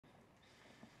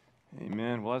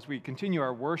Amen. Well, as we continue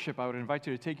our worship, I would invite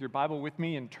you to take your Bible with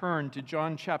me and turn to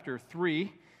John chapter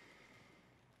 3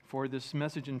 for this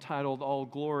message entitled, All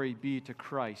Glory Be to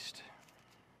Christ.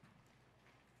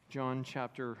 John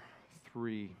chapter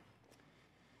 3.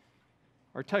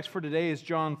 Our text for today is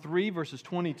John 3, verses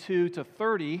 22 to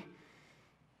 30.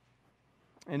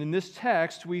 And in this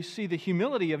text, we see the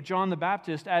humility of John the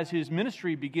Baptist as his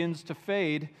ministry begins to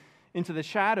fade into the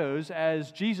shadows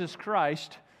as Jesus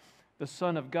Christ, the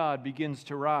Son of God, begins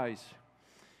to rise.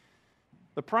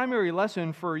 The primary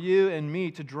lesson for you and me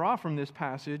to draw from this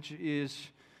passage is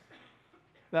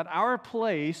that our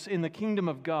place in the kingdom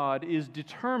of God is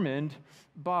determined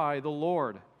by the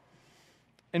Lord.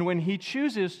 And when He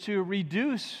chooses to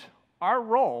reduce our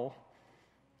role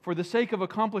for the sake of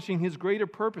accomplishing His greater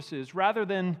purposes, rather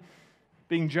than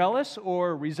being jealous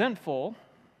or resentful,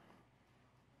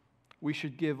 we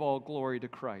should give all glory to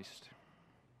Christ.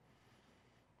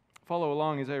 Follow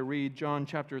along as I read John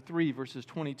chapter 3, verses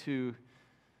 22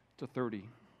 to 30.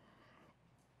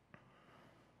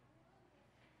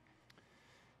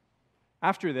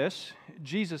 After this,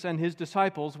 Jesus and His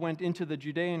disciples went into the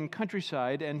Judean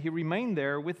countryside, and He remained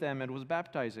there with them and was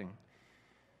baptizing.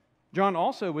 John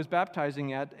also was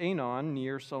baptizing at Aenon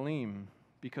near Salim,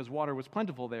 because water was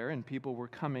plentiful there, and people were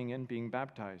coming and being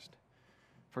baptized,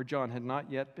 for John had not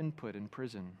yet been put in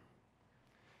prison.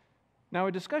 Now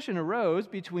a discussion arose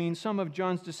between some of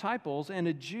John's disciples and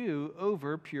a Jew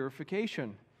over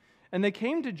purification. And they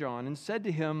came to John and said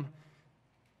to him,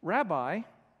 Rabbi,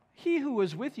 he who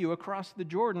was with you across the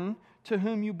Jordan, to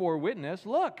whom you bore witness,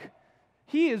 look,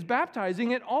 he is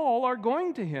baptizing, and all are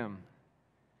going to him.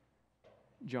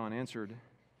 John answered,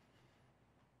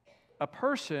 a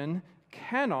person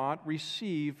cannot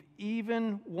receive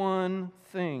even one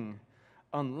thing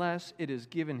unless it is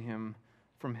given him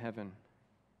from heaven.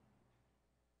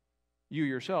 You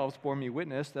yourselves bore me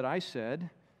witness that I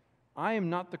said, I am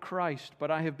not the Christ, but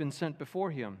I have been sent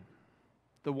before him.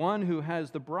 The one who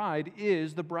has the bride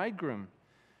is the bridegroom.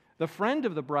 The friend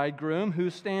of the bridegroom who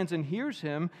stands and hears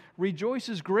him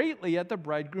rejoices greatly at the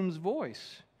bridegroom's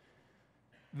voice.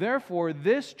 Therefore,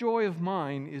 this joy of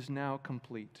mine is now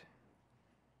complete.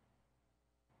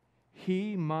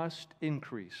 He must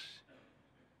increase,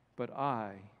 but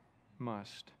I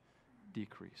must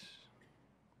decrease.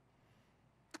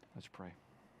 Let's pray.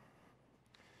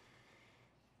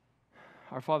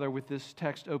 Our Father, with this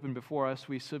text open before us,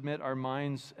 we submit our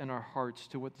minds and our hearts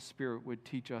to what the Spirit would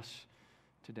teach us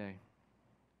today.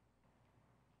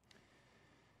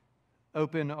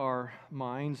 Open our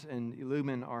minds and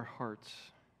illumine our hearts.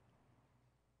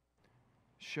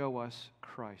 Show us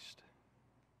Christ.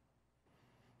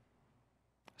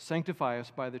 Sanctify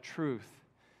us by the truth.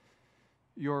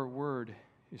 Your word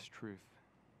is truth.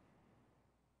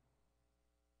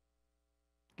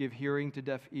 Give hearing to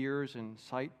deaf ears and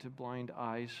sight to blind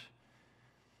eyes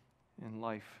and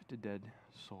life to dead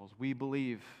souls. We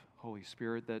believe, Holy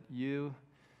Spirit, that you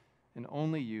and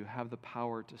only you have the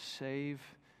power to save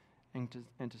and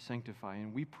to sanctify.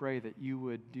 And we pray that you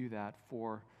would do that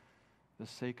for the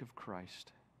sake of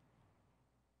Christ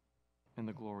and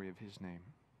the glory of his name.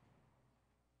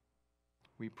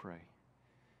 We pray.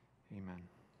 Amen.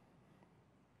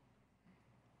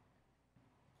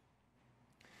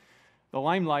 The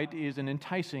limelight is an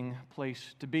enticing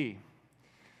place to be.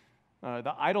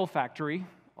 The idol factory,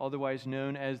 otherwise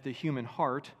known as the human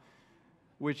heart,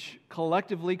 which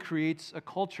collectively creates a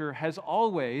culture, has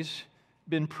always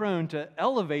been prone to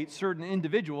elevate certain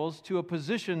individuals to a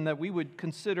position that we would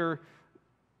consider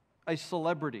a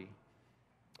celebrity.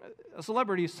 A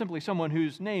celebrity is simply someone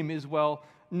whose name is well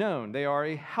known. They are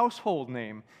a household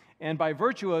name, and by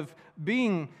virtue of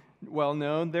being well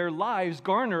known, their lives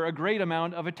garner a great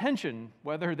amount of attention,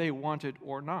 whether they want it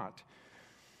or not.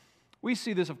 We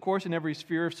see this, of course, in every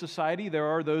sphere of society. There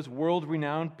are those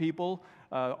world-renowned people,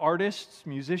 artists,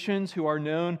 musicians, who are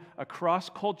known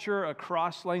across culture,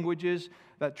 across languages,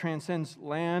 that transcends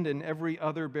land and every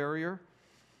other barrier.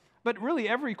 But really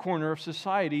every corner of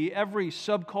society, every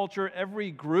subculture, every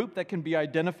group that can be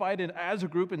identified as a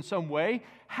group in some way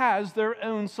has their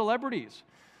own celebrities.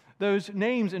 Those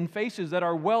names and faces that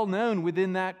are well known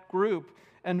within that group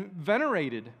and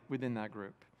venerated within that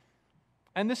group.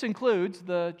 And this includes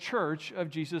the Church of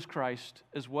Jesus Christ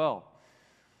as well.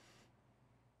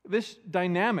 This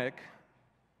dynamic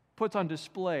puts on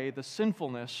display the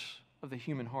sinfulness of the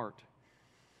human heart.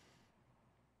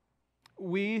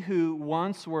 We who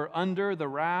once were under the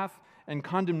wrath and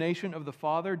condemnation of the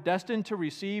Father, destined to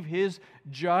receive His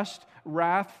just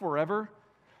wrath forever,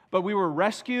 But we were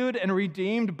rescued and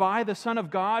redeemed by the Son of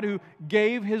God who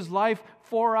gave his life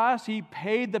for us. He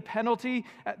paid the penalty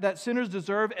that sinners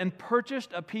deserve and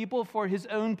purchased a people for his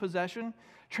own possession,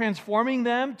 transforming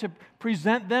them to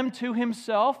present them to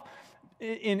himself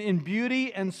in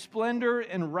beauty and splendor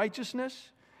and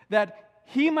righteousness, that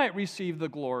he might receive the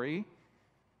glory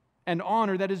and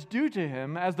honor that is due to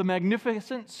him as the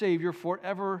magnificent Savior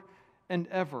forever and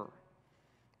ever.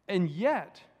 And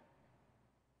yet,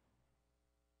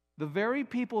 the very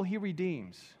people he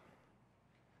redeems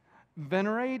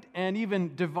venerate and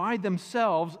even divide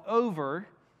themselves over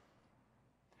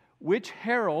which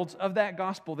heralds of that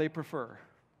gospel they prefer.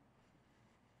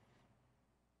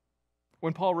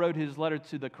 When Paul wrote his letter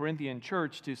to the Corinthian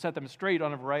church to set them straight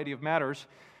on a variety of matters,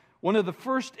 one of the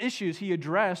first issues he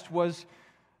addressed was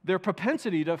their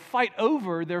propensity to fight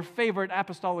over their favorite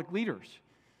apostolic leaders.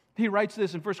 He writes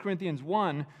this in 1 Corinthians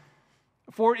 1,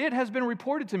 "For it has been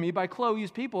reported to me by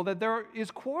Chloe's people that there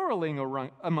is quarreling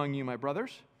among you, my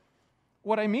brothers.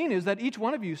 What I mean is that each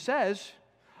one of you says,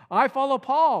 'I follow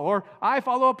Paul,' or 'I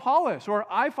follow Apollos,'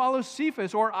 or 'I follow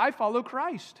Cephas,' or 'I follow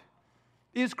Christ.'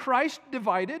 Is Christ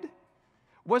divided?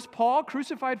 Was Paul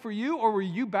crucified for you, or were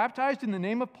you baptized in the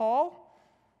name of Paul?"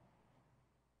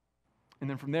 And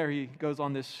then from there he goes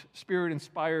on this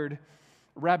Spirit-inspired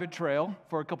rabbit trail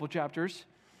for a couple chapters.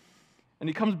 And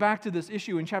he comes back to this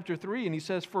issue in chapter 3, and he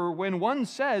says, "For when one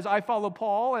says, 'I follow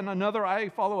Paul,' and another, 'I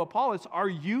follow Apollos,' are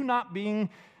you not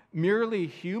being merely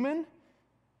human?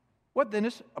 What then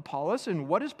is Apollos, and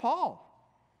what is Paul?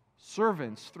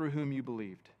 Servants through whom you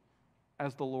believed,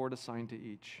 as the Lord assigned to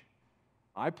each.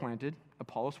 I planted,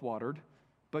 Apollos watered,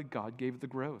 but God gave the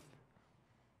growth.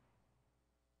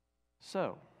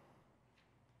 So,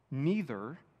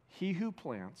 neither he who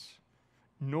plants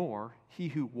nor he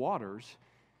who waters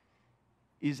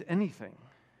is anything,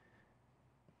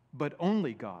 but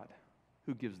only God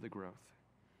who gives the growth."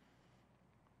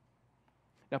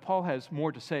 Now, Paul has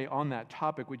more to say on that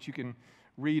topic, which you can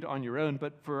read on your own,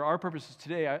 but for our purposes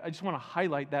today, I just want to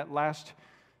highlight that last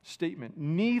statement.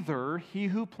 Neither he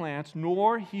who plants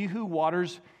nor he who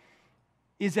waters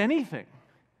is anything,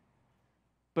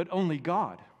 but only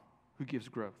God who gives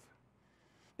growth.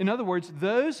 In other words,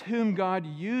 those whom God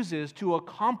uses to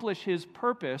accomplish his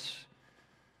purpose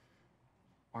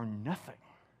are nothing.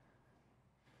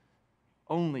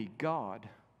 Only God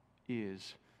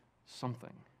is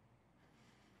something.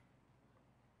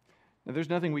 Now, there's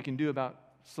nothing we can do about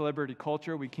celebrity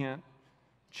culture. We can't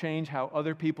change how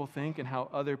other people think and how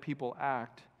other people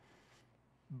act.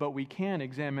 But we can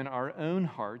examine our own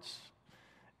hearts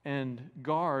and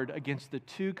guard against the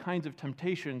two kinds of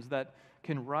temptations that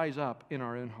can rise up in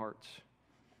our own hearts.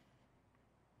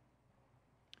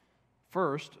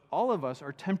 First, all of us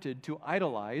are tempted to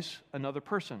idolize another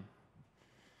person.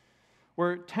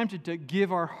 We're tempted to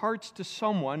give our hearts to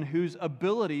someone whose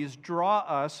abilities draw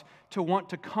us to want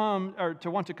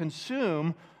to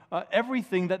consume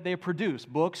everything that they produce: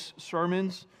 books,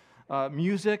 sermons,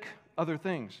 music, other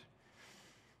things.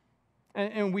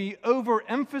 And we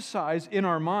overemphasize in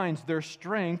our minds their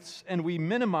strengths, and we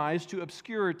minimize to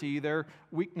obscurity their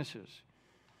weaknesses.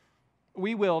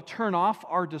 We will turn off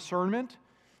our discernment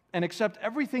and accept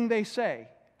everything they say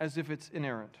as if it's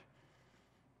inerrant.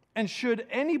 And should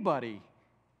anybody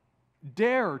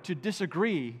dare to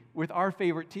disagree with our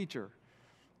favorite teacher,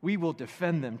 we will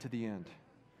defend them to the end.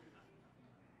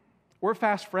 We're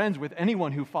fast friends with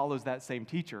anyone who follows that same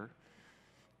teacher,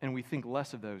 and we think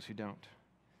less of those who don't.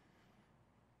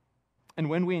 And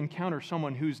when we encounter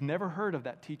someone who's never heard of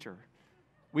that teacher,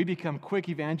 we become quick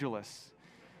evangelists,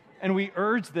 and we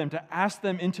urge them to ask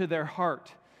them into their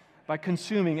heart by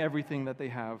consuming everything that they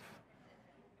have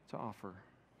to offer.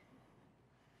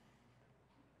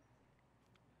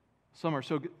 Some are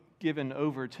so given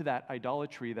over to that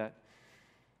idolatry that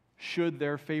should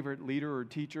their favorite leader or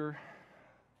teacher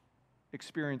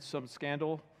experience some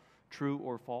scandal, true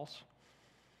or false,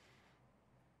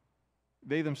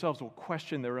 they themselves will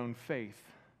question their own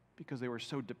faith because they were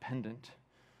so dependent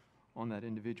on that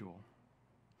individual.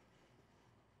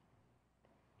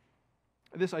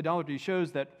 This idolatry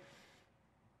shows that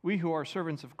we who are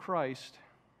servants of Christ,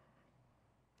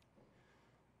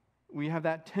 we have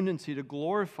that tendency to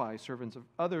glorify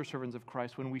other servants of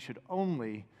Christ when we should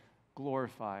only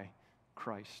glorify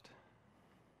Christ.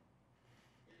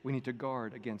 We need to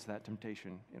guard against that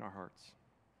temptation in our hearts.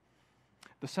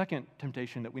 The second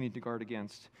temptation that we need to guard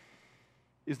against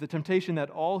is the temptation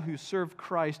that all who serve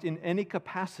Christ in any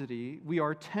capacity, we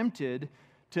are tempted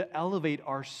to elevate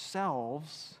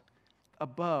ourselves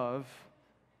above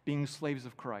being slaves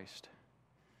of Christ.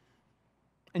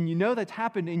 And you know that's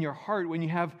happened in your heart when you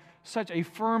have such a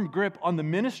firm grip on the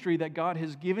ministry that God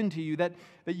has given to you that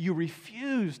you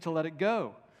refuse to let it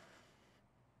go.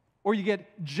 Or you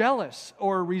get jealous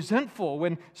or resentful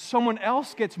when someone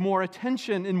else gets more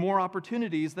attention and more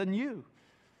opportunities than you.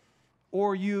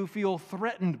 Or you feel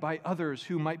threatened by others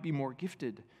who might be more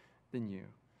gifted than you.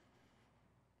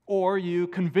 Or you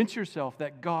convince yourself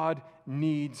that God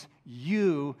needs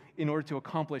you in order to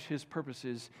accomplish His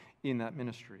purposes in that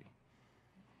ministry.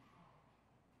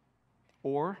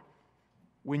 Or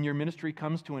when your ministry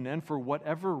comes to an end, for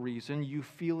whatever reason, you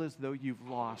feel as though you've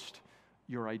lost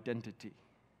your identity.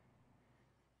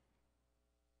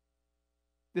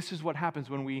 This is what happens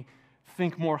when we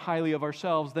think more highly of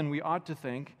ourselves than we ought to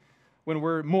think, when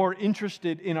we're more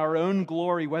interested in our own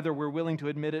glory, whether we're willing to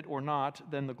admit it or not,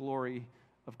 than the glory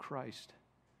of Christ.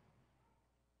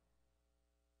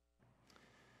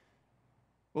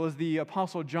 Well, as the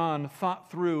Apostle John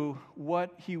thought through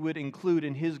what he would include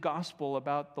in his gospel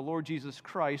about the Lord Jesus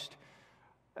Christ,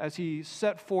 as he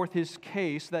set forth his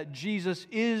case that Jesus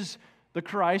is the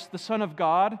Christ, the Son of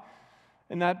God,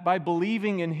 and that by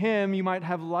believing in Him you might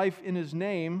have life in His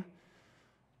name,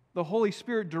 the Holy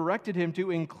Spirit directed him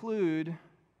to include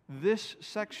this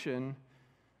section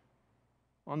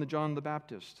on the John the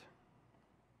Baptist.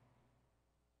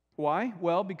 Why?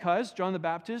 Well, because John the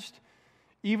Baptist,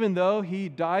 even though he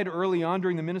died early on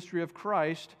during the ministry of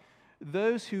Christ,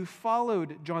 those who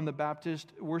followed John the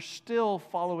Baptist were still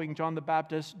following John the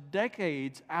Baptist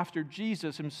decades after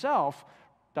Jesus himself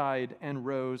died and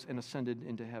rose and ascended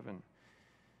into heaven.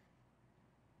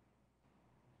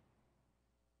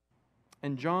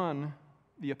 And John,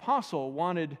 the apostle,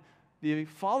 wanted the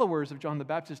followers of John the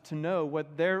Baptist to know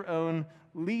what their own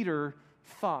leader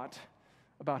thought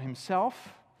about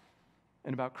himself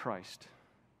and about Christ.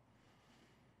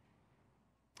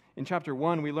 In chapter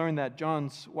 1, we learn that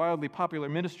John's wildly popular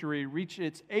ministry reached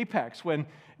its apex when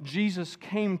Jesus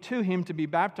came to him to be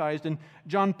baptized, and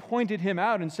John pointed him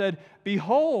out and said,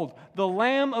 "Behold, the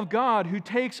Lamb of God who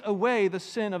takes away the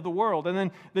sin of the world." And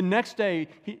then the next day,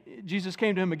 Jesus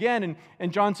came to him again,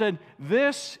 and John said,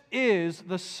 "This is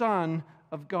the Son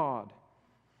of God."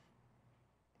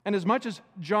 And as much as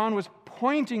John was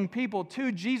pointing people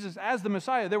to Jesus as the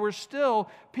Messiah, there were still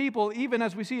people, even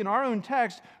as we see in our own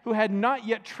text, who had not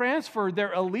yet transferred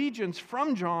their allegiance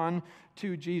from John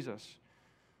to Jesus.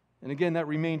 And again, that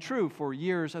remained true for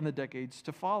years and the decades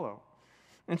to follow.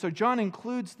 And so John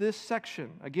includes this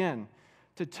section, again,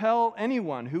 to tell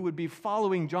anyone who would be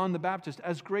following John the Baptist,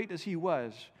 as great as he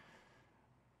was,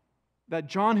 that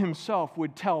John himself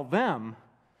would tell them,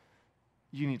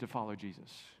 you need to follow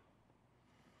Jesus.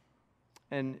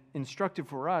 And instructive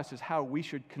for us is how we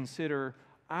should consider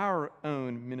our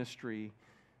own ministry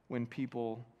when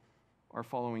people are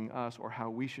following us, or how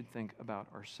we should think about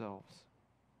ourselves.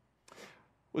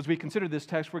 As we consider this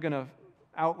text, we're going to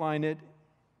outline it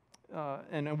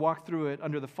and walk through it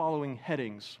under the following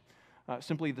headings.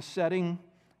 Simply the setting,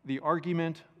 the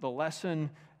argument, the lesson,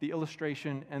 the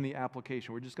illustration, and the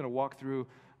application. We're just going to walk through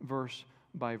verse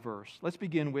by verse. Let's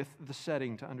begin with the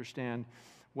setting to understand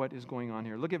what is going on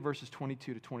here. Look at verses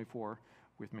 22 to 24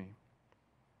 with me.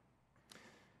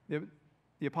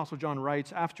 The Apostle John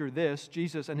writes, "After this,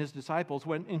 Jesus and his disciples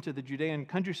went into the Judean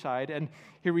countryside, and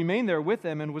he remained there with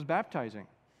them and was baptizing.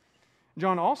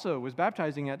 John also was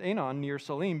baptizing at Aenon near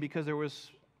Salim, because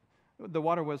the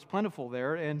water was plentiful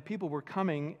there, and people were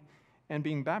coming and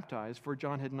being baptized, for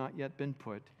John had not yet been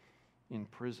put in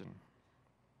prison."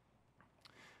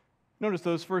 Notice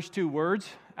those first two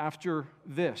words, "after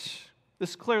this."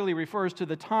 This clearly refers to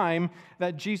the time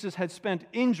that Jesus had spent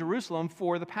in Jerusalem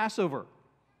for the Passover.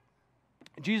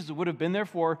 Jesus would have been there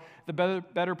for the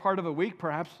better part of a week,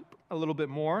 perhaps a little bit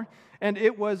more, and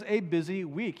it was a busy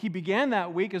week. He began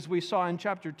that week, as we saw in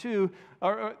chapter 2,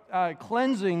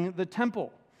 cleansing the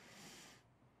temple.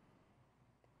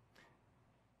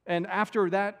 And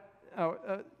after that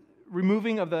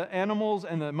removing of the animals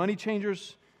and the money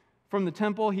changers from the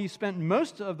temple, he spent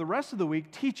most of the rest of the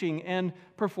week teaching and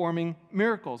performing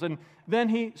miracles. And then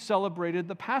he celebrated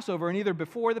the Passover. And either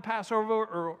before the Passover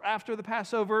or after the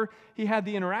Passover, he had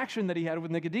the interaction that he had with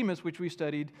Nicodemus, which we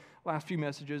studied last few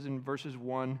messages in verses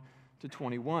 1 to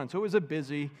 21. So it was a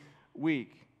busy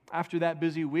week. After that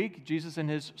busy week, Jesus and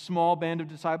his small band of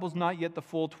disciples, not yet the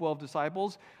full 12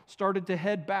 disciples, started to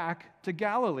head back to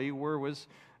Galilee,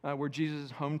 where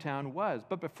Jesus' hometown was.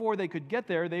 But before they could get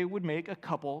there, they would make a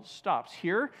couple stops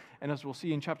here, and as we'll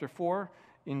see in chapter 4,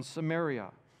 in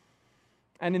Samaria.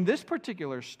 And in this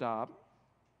particular stop,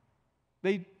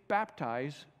 they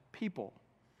baptize people.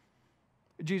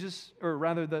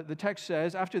 The text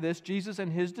says, after this, Jesus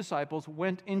and his disciples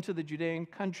went into the Judean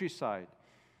countryside.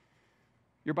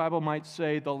 Your Bible might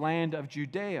say the land of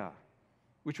Judea,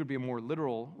 which would be a more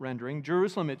literal rendering.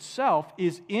 Jerusalem itself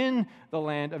is in the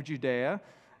land of Judea.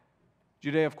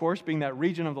 Judea, of course, being that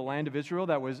region of the land of Israel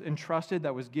that was entrusted,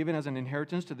 that was given as an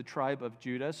inheritance to the tribe of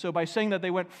Judah. So by saying that they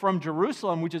went from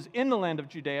Jerusalem, which is in the land of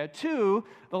Judea, to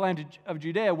the land of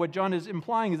Judea, what John is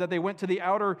implying is that they went to the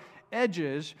outer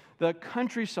edges, the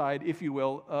countryside, if you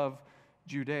will, of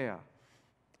Judea.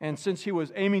 And since he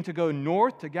was aiming to go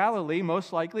north to Galilee,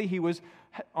 most likely he was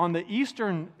on the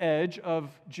eastern edge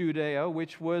of Judea,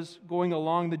 which was going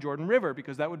along the Jordan River,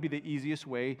 because that would be the easiest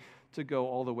way to go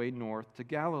all the way north to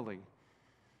Galilee.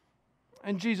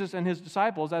 And Jesus and his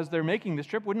disciples, as they're making this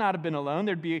trip, would not have been alone.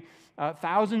 There'd be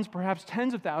thousands, perhaps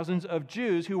tens of thousands of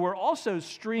Jews who were also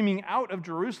streaming out of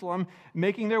Jerusalem,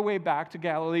 making their way back to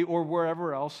Galilee or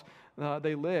wherever else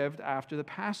they lived after the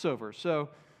Passover. So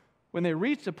when they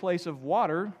reached a place of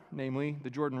water, namely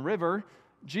the Jordan River,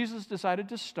 Jesus decided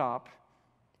to stop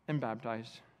and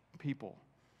baptize people.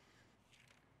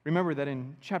 Remember that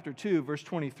in chapter 2, verse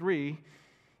 23,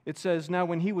 it says, "Now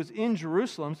when he was in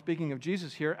Jerusalem," speaking of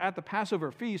Jesus here, "at the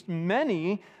Passover feast,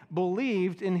 many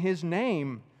believed in his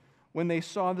name when they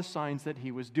saw the signs that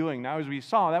he was doing." Now, as we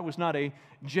saw, that was not a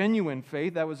genuine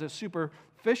faith. That was a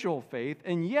superficial faith.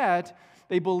 And yet,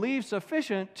 they believed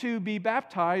sufficient to be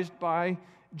baptized by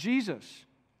Jesus.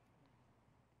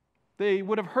 They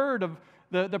would have heard of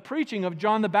the preaching of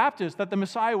John the Baptist, that the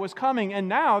Messiah was coming, and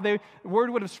now the word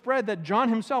would have spread that John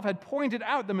himself had pointed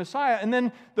out the Messiah, and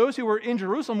then those who were in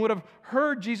Jerusalem would have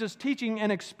heard Jesus' teaching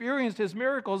and experienced his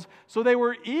miracles, so they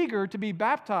were eager to be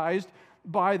baptized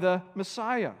by the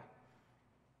Messiah.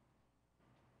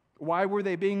 Why were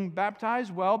they being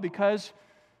baptized? Well, because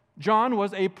John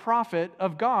was a prophet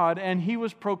of God, and he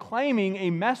was proclaiming a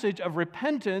message of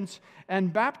repentance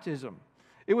and baptism.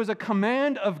 It was a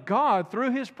command of God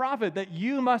through his prophet that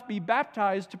you must be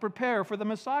baptized to prepare for the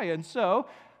Messiah. And so,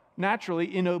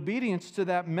 naturally, in obedience to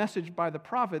that message by the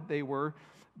prophet, they were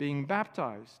being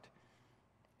baptized.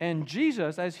 And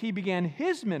Jesus, as he began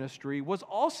his ministry, was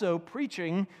also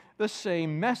preaching the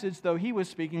same message, though he was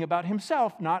speaking about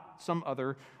himself, not some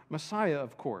other Messiah,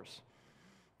 of course.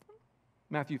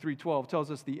 Matthew 3:12 tells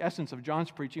us the essence of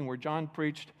John's preaching, where John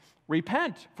preached,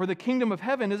 "Repent, for the kingdom of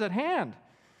heaven is at hand."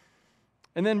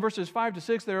 And then verses 5 to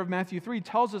 6 there of Matthew 3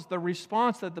 tells us the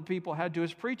response that the people had to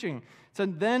his preaching. It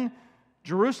said, "Then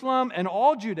Jerusalem and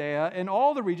all Judea and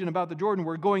all the region about the Jordan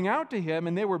were going out to him,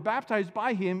 and they were baptized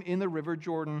by him in the river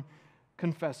Jordan,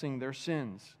 confessing their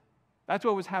sins." That's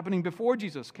what was happening before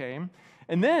Jesus came.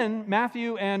 And then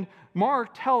Matthew and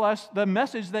Mark tell us the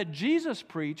message that Jesus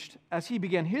preached as he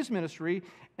began his ministry,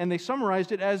 and they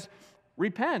summarized it as,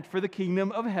 "Repent, for the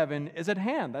kingdom of heaven is at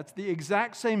hand." That's the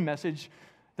exact same message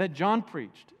that John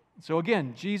preached. So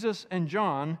again, Jesus and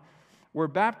John were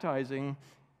baptizing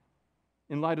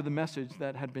in light of the message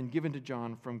that had been given to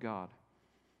John from God.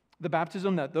 The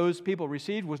baptism that those people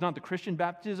received was not the Christian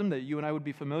baptism that you and I would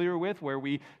be familiar with, where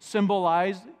we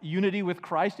symbolize unity with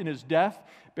Christ in his death,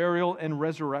 burial, and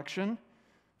resurrection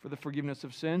for the forgiveness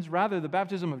of sins. Rather, the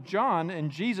baptism of John and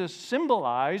Jesus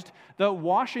symbolized the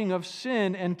washing of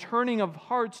sin and turning of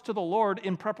hearts to the Lord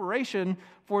in preparation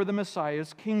for the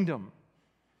Messiah's kingdom.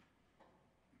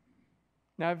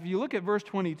 Now, if you look at verse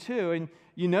 22, and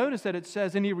you notice that it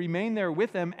says, "And he remained there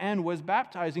with them and was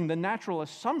baptizing," the natural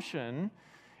assumption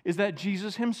is that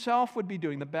Jesus himself would be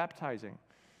doing the baptizing.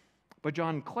 But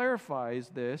John clarifies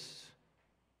this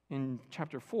in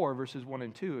chapter 4, verses 1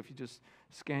 and 2. If you just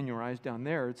scan your eyes down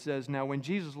there, it says, "Now when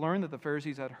Jesus learned that the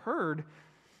Pharisees had heard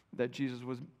that Jesus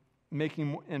was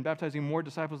making and baptizing more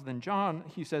disciples than John,"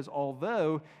 he says,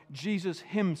 "although Jesus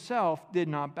himself did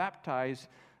not baptize,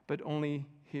 but only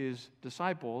his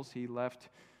disciples, he left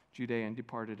Judea and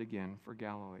departed again for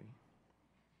Galilee."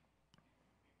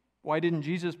 Why didn't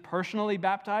Jesus personally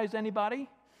baptize anybody?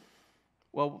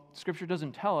 Well, Scripture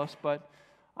doesn't tell us, but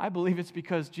I believe it's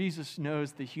because Jesus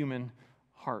knows the human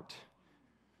heart.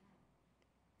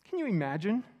 Can you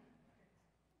imagine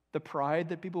the pride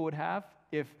that people would have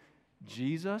if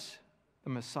Jesus, the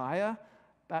Messiah,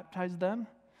 baptized them?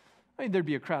 I mean, there'd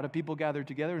be a crowd of people gathered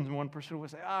together, and one person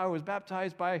would say, "I was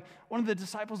baptized by one of the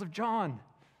disciples of John."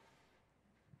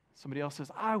 Somebody else says,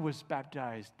 "I was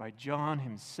baptized by John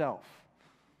himself."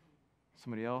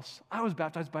 Somebody else, "I was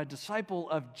baptized by a disciple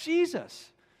of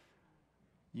Jesus."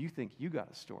 You think you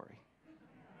got a story.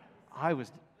 I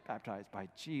was baptized by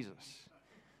Jesus.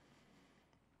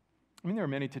 I mean, there are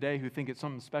many today who think it's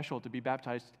something special to be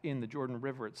baptized in the Jordan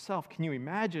River itself. Can you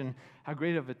imagine how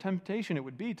great of a temptation it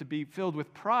would be to be filled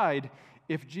with pride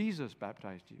if Jesus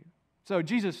baptized you? So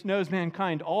Jesus knows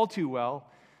mankind all too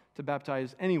well to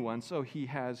baptize anyone, so he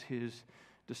has his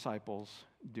disciples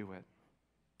do it.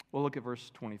 Well, look at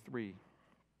verse 23.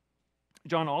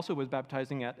 John also was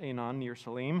baptizing at Aenon near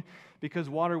Salim because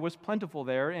water was plentiful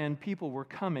there and people were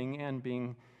coming and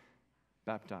being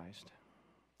baptized.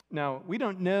 Now, we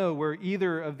don't know where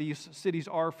either of these cities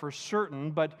are for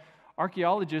certain, but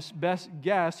archaeologists' best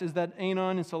guess is that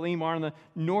Aenon and Salim are on the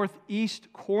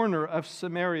northeast corner of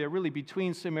Samaria, really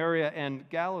between Samaria and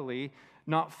Galilee,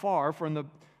 not far from the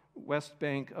west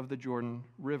bank of the Jordan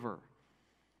River.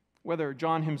 Whether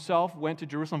John himself went to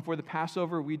Jerusalem for the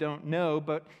Passover, we don't know,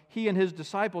 but he and his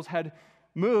disciples had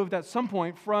moved at some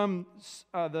point from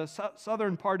the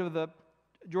southern part of the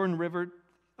Jordan River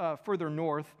further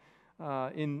north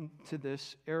into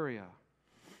this area.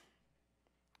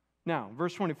 Now,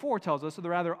 verse 24 tells us of the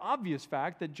rather obvious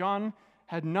fact that John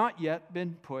had not yet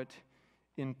been put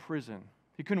in prison.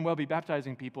 He couldn't well be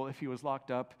baptizing people if he was locked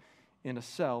up in a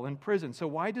cell in prison. So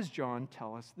why does John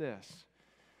tell us this?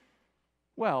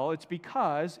 Well, it's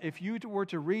because if you were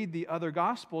to read the other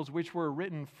Gospels, which were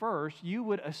written first, you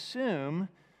would assume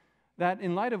that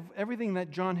in light of everything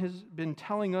that John has been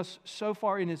telling us so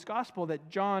far in his Gospel, that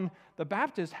John the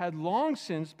Baptist had long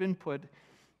since been put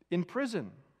in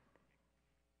prison.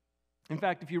 In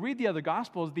fact, if you read the other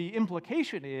Gospels, the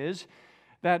implication is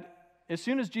that as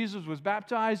soon as Jesus was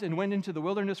baptized and went into the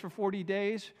wilderness for 40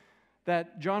 days,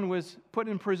 that John was put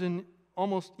in prison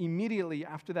almost immediately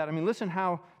after that. I mean, listen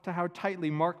to how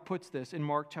tightly Mark puts this in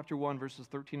Mark chapter 1, verses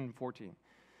 13 and 14.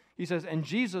 He says, "And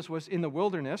Jesus was in the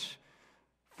wilderness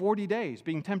 40 days,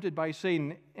 being tempted by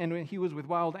Satan, and he was with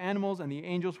wild animals, and the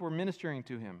angels were ministering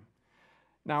to him.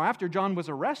 Now, after John was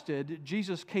arrested,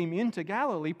 Jesus came into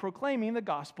Galilee proclaiming the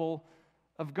gospel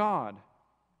of God."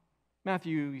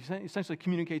 Matthew essentially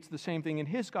communicates the same thing in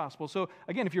his gospel. So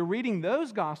again, if you're reading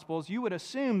those gospels, you would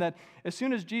assume that as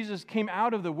soon as Jesus came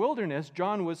out of the wilderness,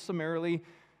 John was summarily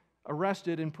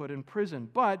arrested and put in prison.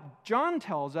 But John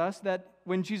tells us that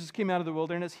when Jesus came out of the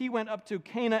wilderness, he went up to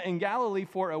Cana in Galilee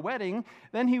for a wedding.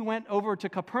 Then he went over to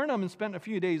Capernaum and spent a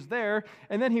few days there.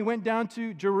 And then he went down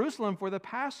to Jerusalem for the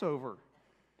Passover.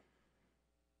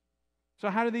 So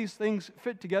how do these things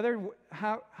fit together?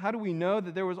 How do we know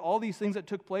that there was all these things that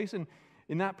took place in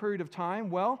that period of time?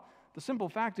 Well, the simple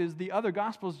fact is the other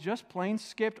Gospels just plain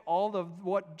skipped all of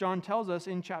what John tells us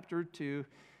in chapter 2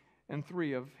 and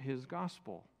 3 of his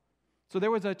Gospel. So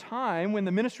there was a time when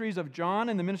the ministries of John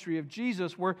and the ministry of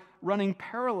Jesus were running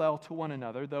parallel to one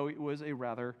another, though it was a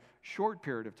rather short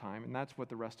period of time, and that's what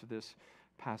the rest of this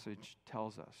passage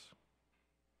tells us.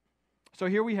 So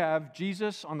here we have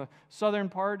Jesus on the southern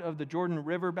part of the Jordan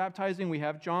River baptizing. We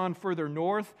have John further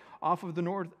north, off of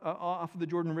the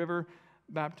Jordan River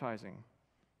baptizing.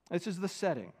 This is the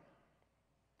setting,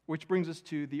 which brings us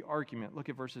to the argument. Look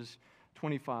at verses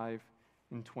 25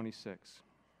 and 26.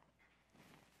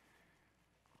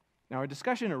 Now, a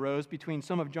discussion arose between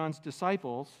some of John's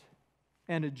disciples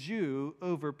and a Jew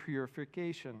over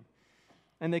purification.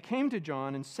 And they came to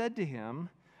John and said to him,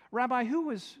 "Rabbi, who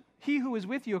was he who was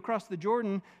with you across the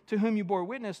Jordan, to whom you bore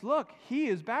witness? Look, he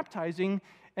is baptizing,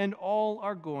 and all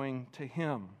are going to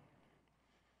him."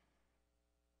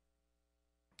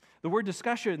 The word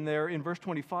discussion there in verse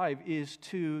 25 is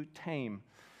to tame.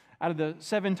 Out of the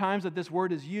 7 times that this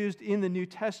word is used in the New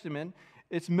Testament,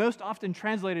 it's most often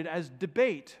translated as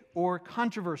debate or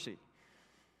controversy.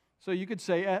 So you could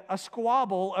say a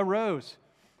squabble arose,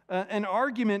 an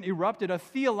argument erupted, a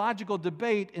theological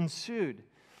debate ensued.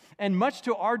 And much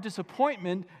to our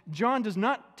disappointment, John does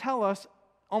not tell us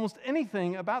almost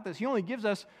anything about this. He only gives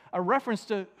us a reference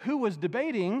to who was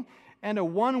debating and a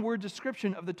one-word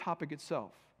description of the topic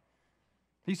itself.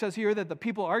 He says here that the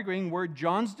people arguing were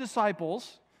John's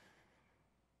disciples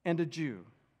and a Jew.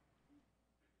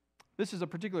 This is a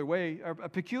peculiar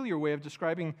way of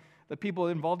describing the people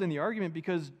involved in the argument,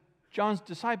 because John's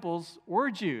disciples were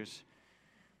Jews,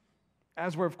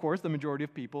 as were, of course, the majority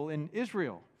of people in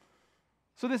Israel.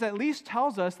 So this at least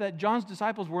tells us that John's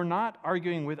disciples were not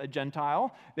arguing with a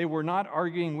Gentile. They were not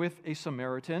arguing with a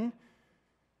Samaritan.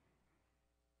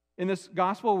 In this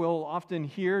gospel, we'll often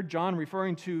hear John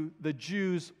referring to the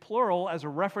Jews, plural, as a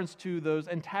reference to those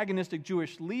antagonistic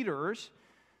Jewish leaders.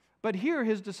 But here,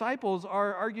 his disciples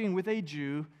are arguing with a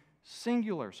Jew,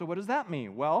 singular. So what does that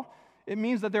mean? Well, it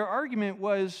means that their argument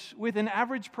was with an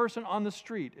average person on the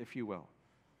street, if you will.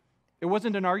 It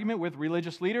wasn't an argument with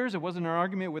religious leaders. It wasn't an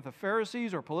argument with the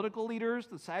Pharisees or political leaders,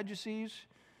 the Sadducees.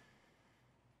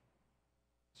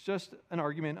 It's just an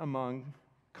argument among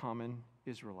common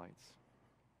Israelites.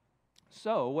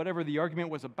 So, whatever the argument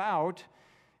was about,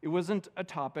 it wasn't a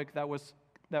topic that was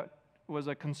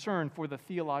a concern for the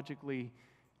theologically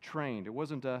trained. It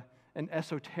wasn't an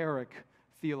esoteric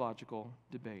theological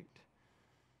debate.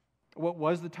 What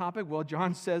was the topic? Well,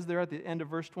 John says there at the end of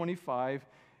verse 25,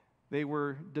 they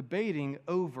were debating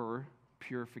over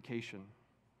purification.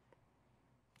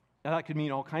 Now, that could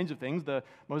mean all kinds of things. The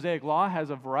Mosaic Law has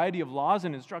a variety of laws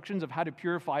and instructions of how to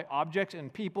purify objects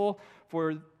and people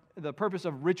for the purpose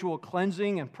of ritual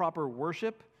cleansing and proper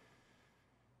worship.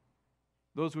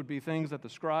 Those would be things that the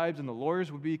scribes and the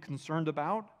lawyers would be concerned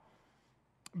about.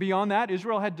 Beyond that,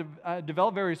 Israel had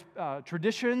developed various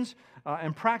traditions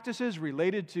and practices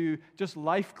related to just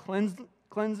life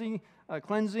cleansing,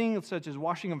 such as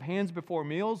washing of hands before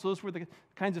meals. Those were the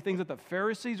kinds of things that the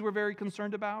Pharisees were very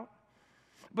concerned about.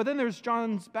 But then there's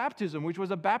John's baptism, which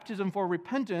was a baptism for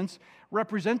repentance,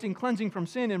 representing cleansing from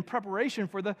sin in preparation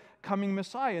for the coming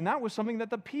Messiah. And that was something that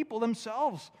the people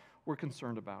themselves were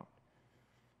concerned about.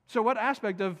 So what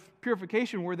aspect of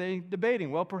purification were they debating?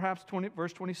 Well, perhaps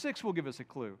verse 26 will give us a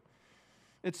clue.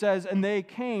 It says, "And they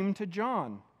came to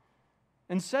John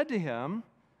and said to him,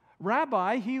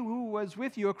 'Rabbi, he who was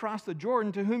with you across the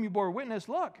Jordan, to whom you bore witness,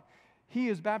 look, he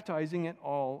is baptizing and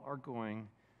all are going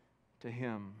to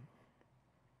him.'"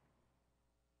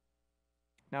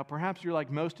 Now, perhaps you're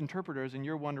like most interpreters and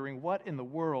you're wondering, what in the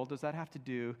world does that have to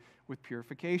do with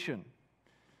purification?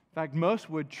 In fact, most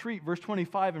would treat verse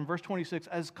 25 and verse 26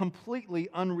 as completely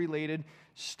unrelated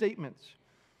statements.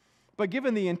 But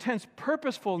given the intense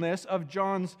purposefulness of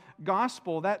John's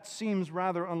gospel, that seems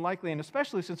rather unlikely, and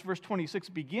especially since verse 26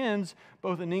 begins,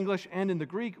 both in English and in the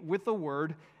Greek, with the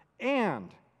word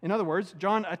 "and." In other words,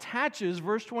 John attaches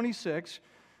verse 26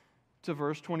 to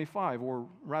verse 25, or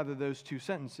rather those two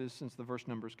sentences, since the verse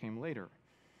numbers came later.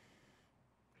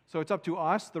 So it's up to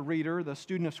us, the reader, the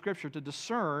student of Scripture, to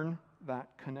discern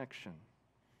that connection.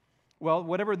 Well,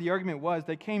 whatever the argument was,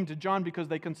 they came to John because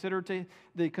they considered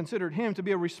him to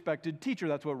be a respected teacher.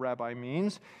 That's what rabbi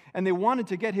means. And they wanted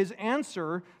to get his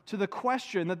answer to the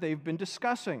question that they've been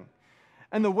discussing.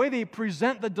 And the way they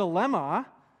present the dilemma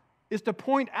is to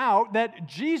point out that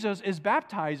Jesus is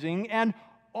baptizing and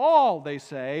all, they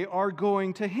say, are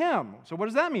going to him. So what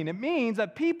does that mean? It means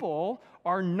that people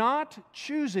are not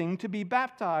choosing to be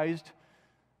baptized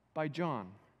by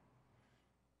John.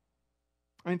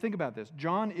 I mean, think about this.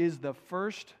 John is the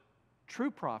first true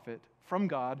prophet from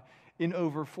God in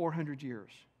over 400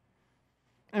 years.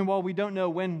 And while we don't know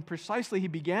when precisely he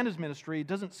began his ministry, it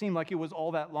doesn't seem like it was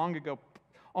all that long ago.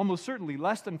 Almost certainly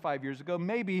less than 5 years ago,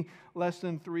 maybe less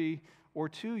than 3 or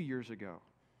 2 years ago.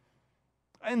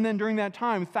 And then during that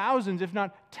time, thousands, if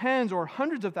not tens or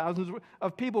hundreds of thousands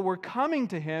of people were coming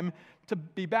to him to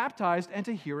be baptized and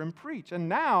to hear him preach. And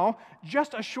now,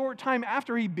 just a short time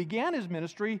after he began his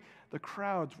ministry, the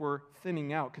crowds were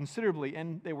thinning out considerably,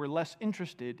 and they were less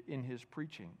interested in his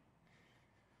preaching.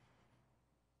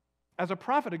 As a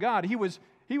prophet of God, he was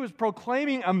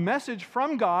proclaiming a message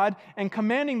from God and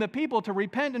commanding the people to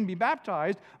repent and be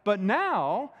baptized, but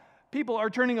now people are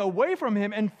turning away from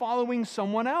him and following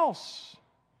someone else.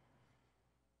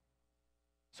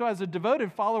 So as a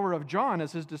devoted follower of John,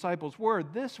 as his disciples were,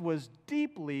 this was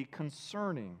deeply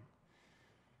concerning.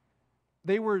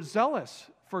 They were zealous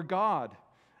for God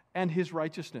and his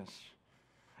righteousness.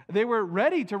 They were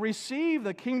ready to receive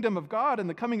the kingdom of God and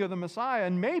the coming of the Messiah.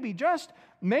 And maybe, just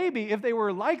maybe, if they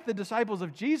were like the disciples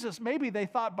of Jesus, maybe they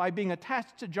thought by being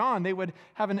attached to John, they would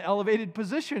have an elevated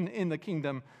position in the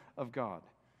kingdom of God.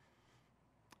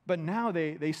 But now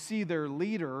they see their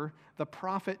leader, the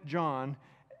prophet John,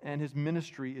 and his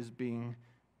ministry is being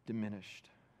diminished.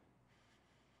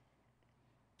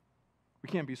 We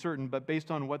can't be certain, but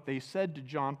based on what they said to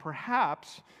John,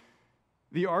 perhaps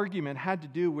the argument had to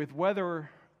do with whether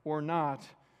or not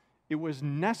it was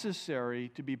necessary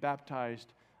to be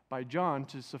baptized by John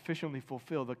to sufficiently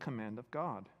fulfill the command of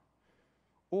God,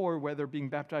 or whether being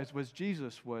baptized with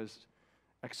Jesus was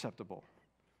acceptable.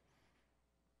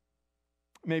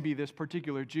 Maybe this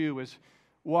particular Jew was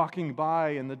walking by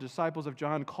and the disciples of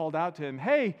John called out to him,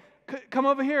 "Hey, come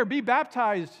over here, be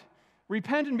baptized,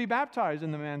 repent and be baptized."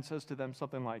 And the man says to them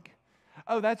something like,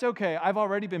 "Oh, that's okay, I've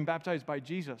already been baptized by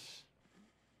Jesus."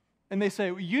 And they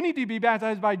say, "You need to be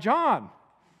baptized by John."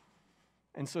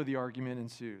 And so the argument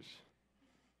ensues.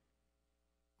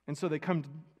 And so they come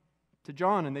to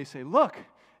John and they say, "Look,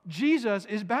 Jesus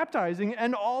is baptizing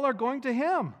and all are going to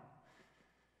him."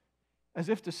 As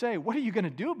if to say, "What are you going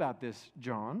to do about this,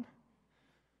 John?"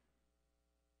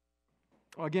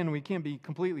 Well, again, we can't be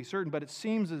completely certain, but it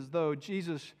seems as though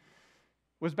Jesus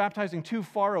was baptizing too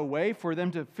far away for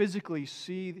them to physically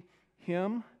see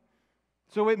him.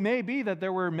 So it may be that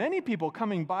there were many people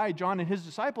coming by John and his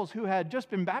disciples who had just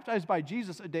been baptized by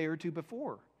Jesus a day or two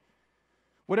before.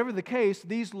 Whatever the case,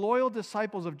 these loyal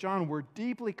disciples of John were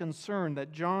deeply concerned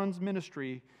that John's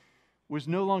ministry was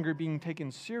no longer being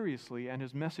taken seriously, and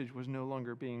his message was no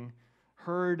longer being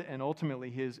heard, and ultimately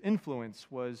his influence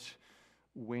was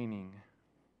waning.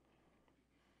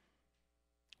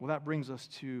 Well, that brings us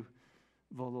to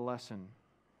the lesson.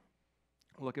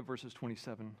 Look at verses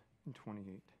 27 and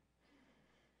 28.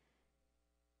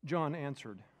 John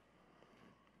answered,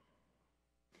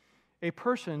 "A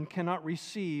person cannot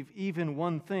receive even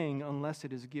one thing unless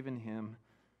it is given him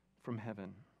from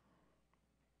heaven.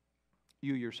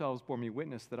 You yourselves bore me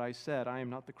witness that I said, 'I am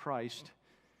not the Christ,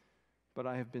 but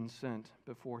I have been sent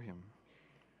before him.'"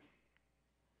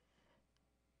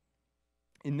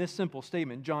 In this simple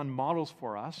statement, John models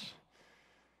for us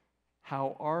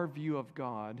how our view of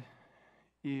God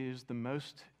is the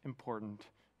most important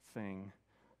thing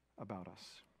about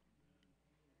us.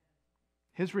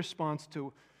 His response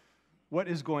to what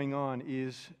is going on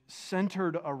is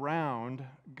centered around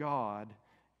God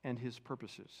and his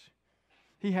purposes.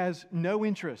 He has no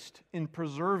interest in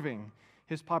preserving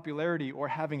his popularity or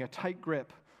having a tight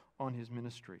grip on his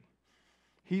ministry.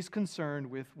 He's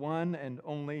concerned with one and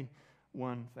only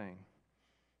one thing: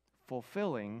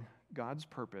 fulfilling God's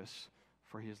purpose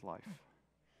for his life.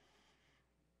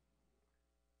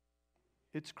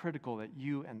 It's critical that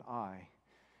you and I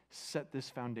set this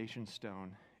foundation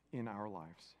stone in our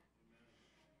lives.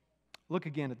 Look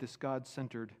again at this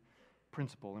God-centered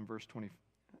principle in verse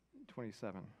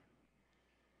 27.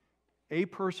 A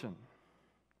person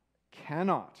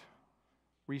cannot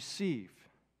receive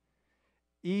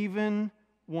even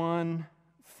one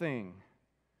thing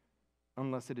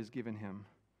unless it is given him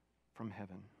from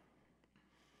heaven.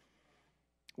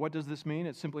 What does this mean?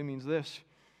 It simply means this: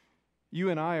 you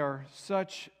and I are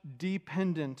such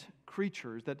dependent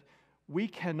creatures that we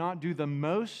cannot do the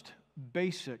most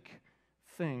basic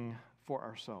thing for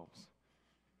ourselves.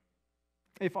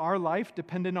 If our life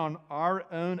depended on our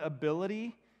own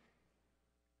ability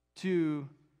to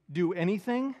do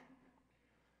anything,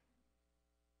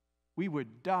 we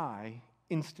would die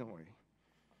instantly.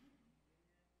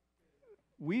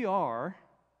 We are,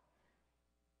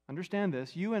 understand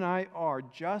this, you and I are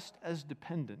just as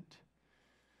dependent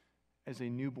as a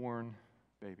newborn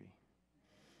baby.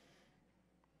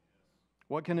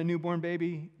 What can a newborn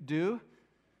baby do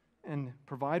and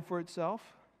provide for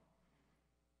itself?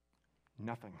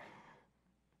 Nothing.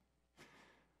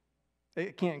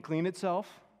 It can't clean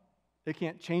itself. It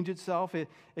can't change itself. It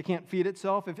can't feed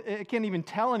itself. It can't even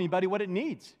tell anybody what it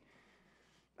needs.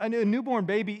 A newborn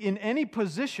baby in any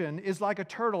position is like a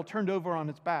turtle turned over on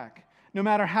its back. No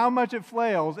matter how much it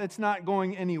flails, it's not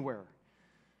going anywhere.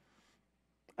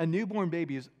 A newborn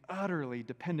baby is utterly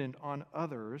dependent on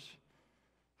others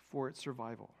for its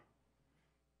survival.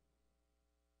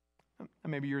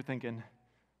 Maybe you're thinking,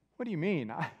 what do you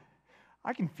mean?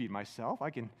 I can feed myself.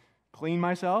 I can clean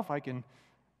myself. I can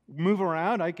move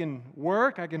around. I can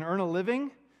work. I can earn a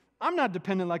living. I'm not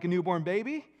dependent like a newborn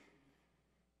baby.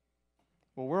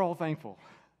 Well, we're all thankful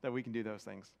that we can do those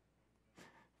things.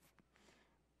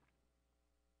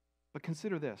 But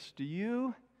consider this. Do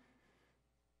you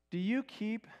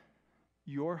keep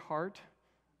your heart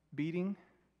beating?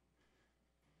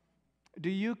 Do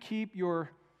you keep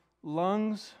your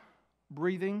lungs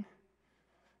breathing?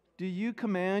 Do you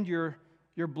command your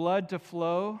blood to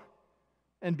flow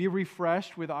and be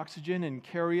refreshed with oxygen and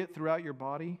carry it throughout your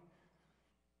body?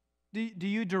 Do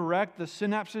you direct the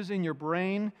synapses in your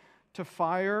brain to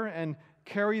fire and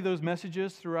carry those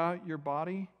messages throughout your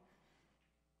body?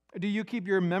 Do you keep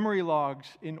your memory logs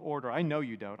in order? I know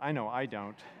you don't. I know I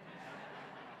don't.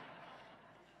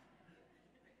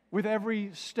 With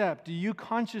every step, do you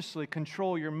consciously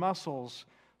control your muscles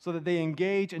so that they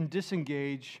engage and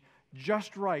disengage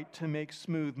just right to make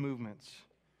smooth movements?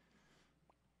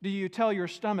 Do you tell your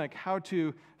stomach how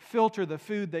to filter the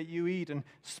food that you eat and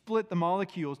split the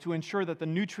molecules to ensure that the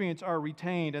nutrients are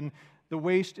retained and the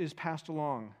waste is passed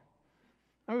along?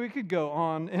 I mean, we could go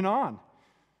on and on.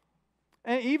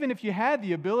 And even if you had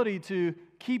the ability to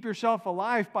keep yourself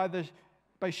alive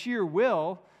by sheer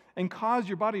will and cause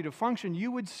your body to function,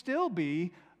 you would still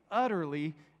be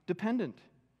utterly dependent.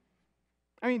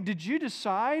 I mean, did you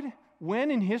decide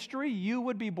when in history you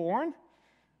would be born?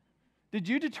 Did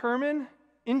you determine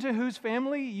into whose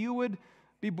family you would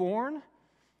be born?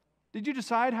 Did you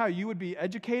decide how you would be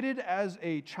educated as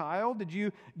a child? Did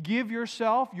you give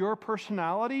yourself your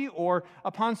personality, or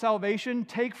upon salvation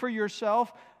take for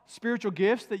yourself spiritual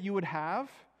gifts that you would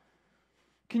have?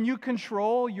 Can you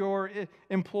control your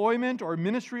employment or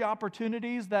ministry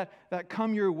opportunities that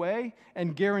come your way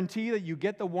and guarantee that you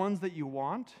get the ones that you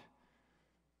want?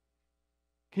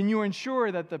 Can you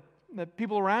ensure that the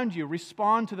people around you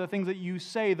respond to the things that you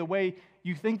say the way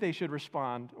you think they should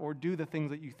respond, or do the things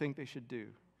that you think they should do?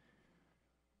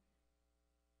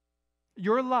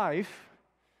 Your life,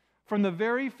 from the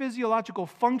very physiological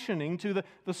functioning to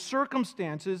the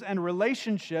circumstances and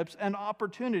relationships and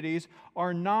opportunities,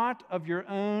 are not of your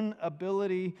own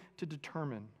ability to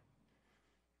determine.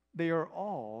 They are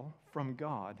all from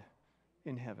God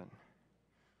in heaven.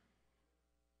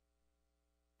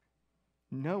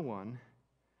 No one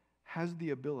has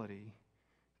the ability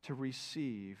to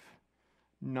receive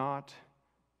not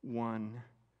one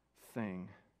thing.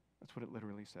 That's what it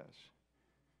literally says.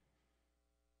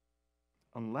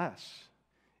 Unless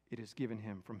it is given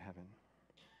him from heaven.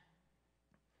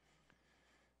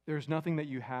 There's nothing that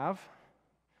you have.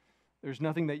 There's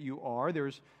nothing that you are.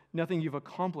 There's nothing you've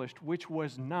accomplished which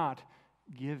was not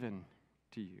given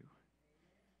to you.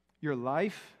 Your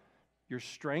life, your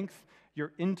strength,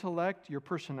 your intellect, your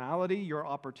personality, your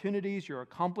opportunities, your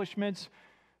accomplishments,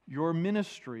 your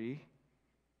ministry,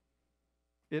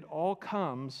 it all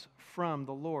comes from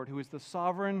the Lord, who is the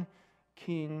sovereign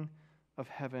King of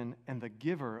heaven and the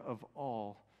giver of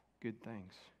all good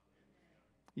things.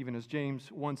 Even as James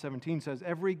 1:17 says,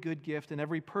 every good gift and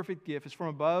every perfect gift is from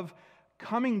above,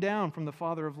 coming down from the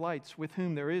Father of lights, with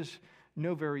whom there is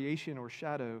no variation or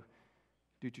shadow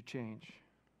due to change.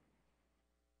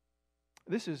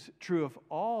 This is true of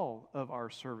all of our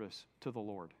service to the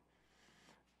Lord.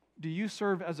 Do you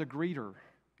serve as a greeter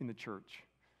in the church?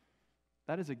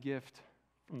 That is a gift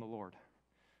from the Lord.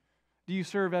 Do you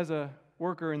serve as a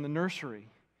worker in the nursery?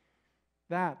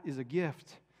 That is a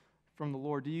gift from the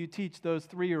Lord. Do you teach those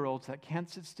 3-year-olds that can't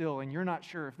sit still and you're not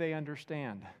sure if they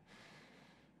understand?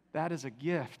 That is a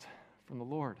gift from the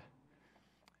Lord.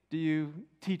 Do you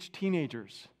teach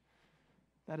teenagers?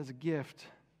 That is a gift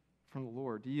from the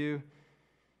Lord. Do you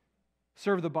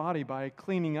serve the body by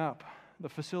cleaning up the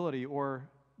facility or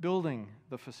building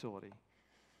the facility?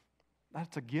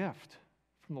 That's a gift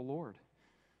from the Lord.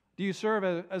 Do you serve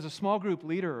as a small group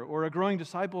leader or a growing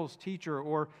disciples teacher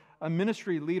or a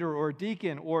ministry leader or a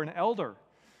deacon or an elder?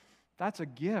 That's a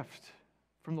gift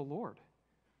from the Lord.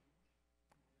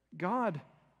 God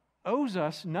owes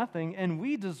us nothing and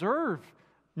we deserve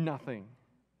nothing.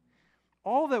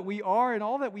 All that we are and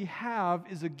all that we have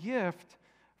is a gift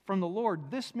from the Lord.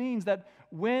 This means that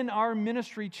when our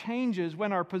ministry changes,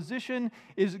 when our position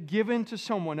is given to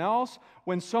someone else,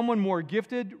 when someone more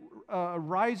gifted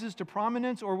rises to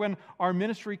prominence, or when our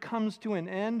ministry comes to an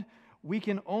end, we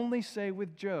can only say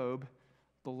with Job,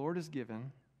 the Lord is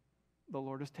given, the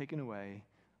Lord is taken away,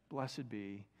 blessed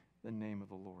be the name of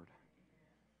the Lord.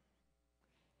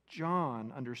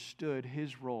 John understood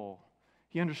his role.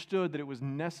 He understood that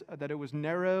it was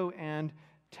narrow and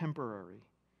temporary.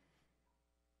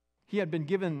 He had been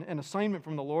given an assignment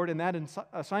from the Lord, and that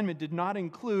assignment did not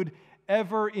include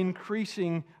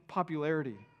ever-increasing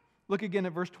popularity. Look again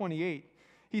at verse 28.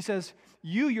 He says,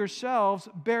 "You yourselves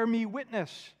bear me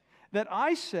witness that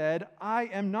I said, I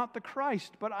am not the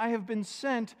Christ, but I have been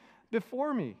sent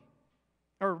before me,"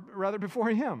 or rather before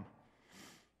him.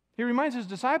 He reminds his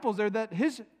disciples there that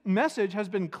his message has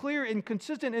been clear and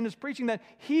consistent in his preaching that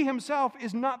he himself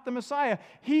is not the Messiah.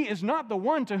 He is not the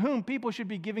one to whom people should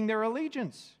be giving their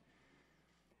allegiance.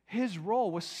 His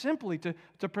role was simply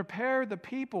to prepare the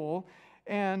people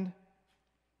and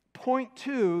point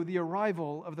to the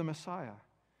arrival of the Messiah.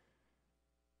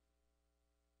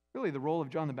 Really, the role of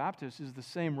John the Baptist is the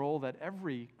same role that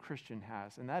every Christian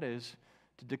has, and that is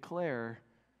to declare,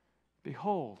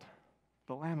 "Behold,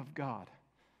 the Lamb of God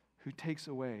who takes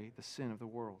away the sin of the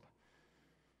world."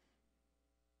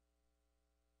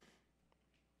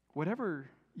 Whatever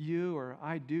you or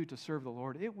I do to serve the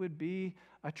Lord, it would be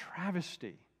a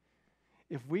travesty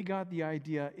if we got the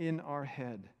idea in our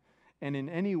head and in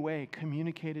any way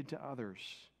communicated to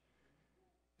others,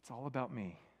 it's all about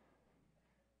me.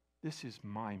 This is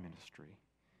my ministry.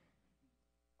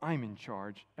 I'm in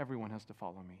charge. Everyone has to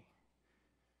follow me.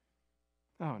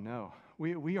 Oh no,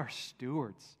 we are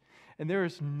stewards. And there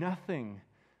is nothing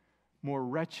more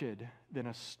wretched than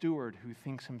a steward who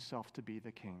thinks himself to be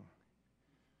the king.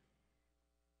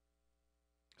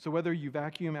 So whether you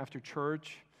vacuum after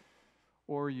church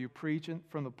or you preach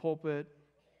from the pulpit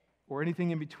or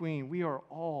anything in between, we are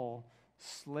all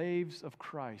slaves of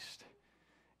Christ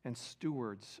and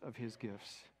stewards of his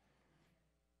gifts.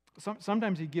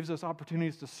 Sometimes he gives us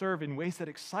opportunities to serve in ways that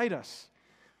excite us.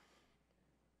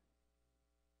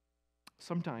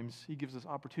 Sometimes he gives us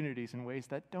opportunities in ways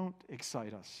that don't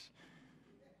excite us.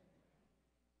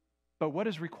 But what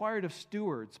is required of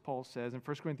stewards, Paul says in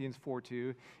 1 Corinthians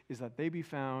 4:2, is that they be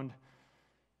found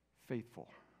faithful.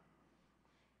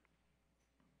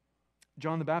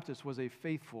 John the Baptist was a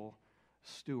faithful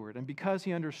steward, and because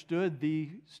he understood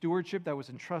the stewardship that was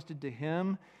entrusted to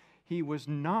him, he was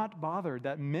not bothered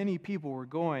that many people were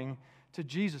going to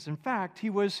Jesus. In fact, he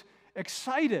was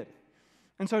excited.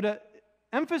 And so to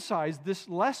emphasize this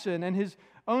lesson and his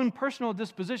own personal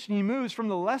disposition, he moves from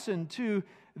the lesson to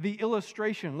the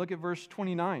illustration. Look at verse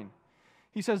 29.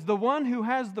 He says, "The one who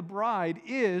has the bride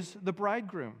is the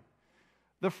bridegroom.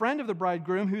 The friend of the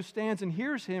bridegroom who stands and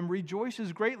hears him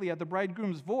rejoices greatly at the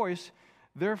bridegroom's voice.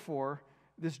 Therefore,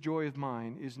 this joy of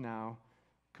mine is now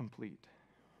complete."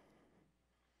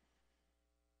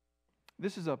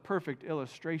 This is a perfect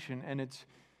illustration, and its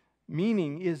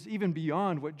meaning is even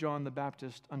beyond what John the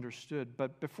Baptist understood.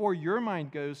 But before your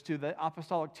mind goes to the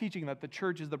apostolic teaching that the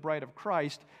church is the bride of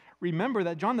Christ, remember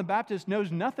that John the Baptist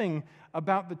knows nothing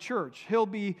about the church. He'll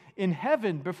be in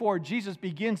heaven before Jesus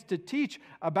begins to teach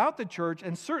about the church,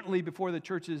 and certainly before the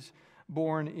church is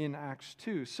born in Acts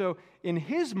 2. So in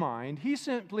his mind, he's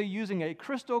simply using a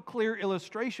crystal clear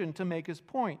illustration to make his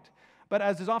point. But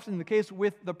as is often the case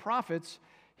with the prophets,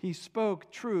 he spoke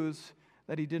truths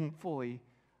that he didn't fully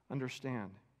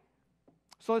understand.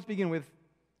 So let's begin with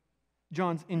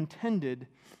John's intended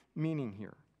meaning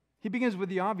here. He begins with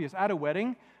the obvious. At a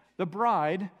wedding, the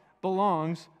bride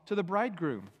belongs to the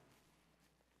bridegroom.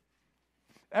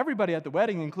 Everybody at the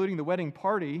wedding, including the wedding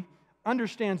party,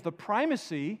 understands the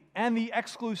primacy and the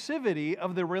exclusivity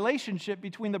of the relationship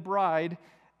between the bride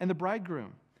and the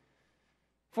bridegroom.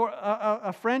 For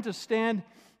a friend to stand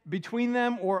between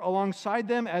them or alongside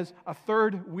them as a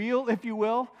third wheel, if you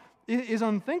will, is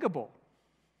unthinkable.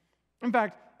 In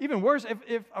fact, even worse,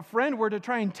 if a friend were to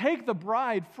try and take the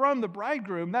bride from the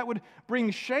bridegroom, that would bring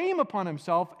shame upon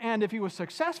himself, and if he was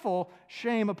successful,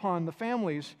 shame upon the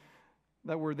families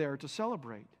that were there to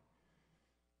celebrate.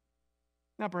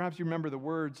 Now, perhaps you remember the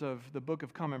words of the Book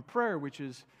of Common Prayer, which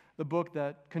is the book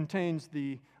that contains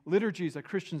the liturgies that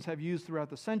Christians have used throughout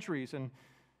the centuries, and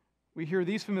we hear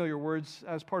these familiar words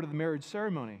as part of the marriage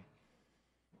ceremony.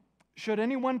 "Should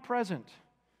anyone present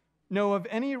know of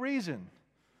any reason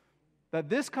that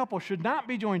this couple should not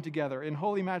be joined together in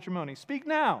holy matrimony, speak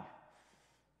now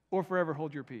or forever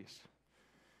hold your peace."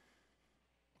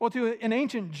 Well, to an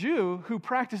ancient Jew who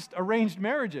practiced arranged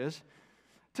marriages,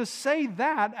 to say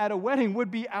that at a wedding would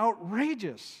be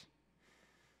outrageous.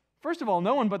 First of all,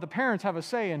 no one but the parents have a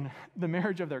say in the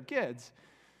marriage of their kids.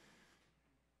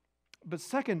 But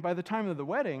second, by the time of the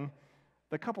wedding,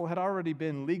 the couple had already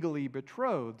been legally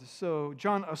betrothed. So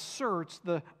John asserts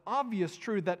the obvious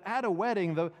truth that at a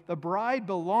wedding, the bride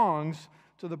belongs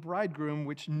to the bridegroom,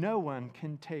 which no one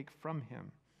can take from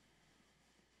him.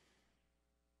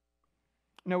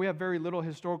 Now, we have very little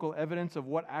historical evidence of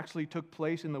what actually took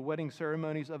place in the wedding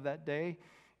ceremonies of that day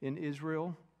in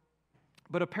Israel.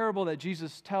 But a parable that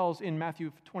Jesus tells in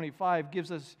Matthew 25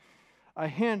 gives us a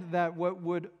hint that what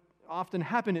would often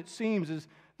happen, it seems, is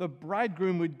the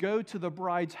bridegroom would go to the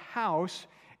bride's house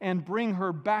and bring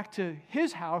her back to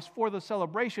his house for the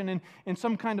celebration in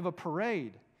some kind of a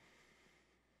parade.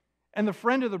 And the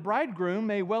friend of the bridegroom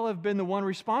may well have been the one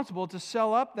responsible to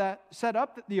set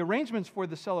up the arrangements for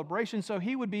the celebration, so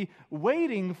he would be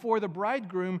waiting for the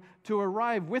bridegroom to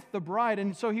arrive with the bride,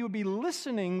 and so he would be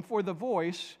listening for the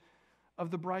voice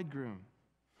of the bridegroom.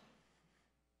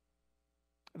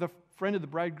 The friend of the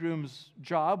bridegroom's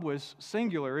job was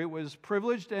singular. It was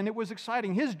privileged and it was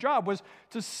exciting. His job was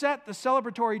to set the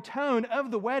celebratory tone of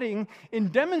the wedding in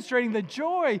demonstrating the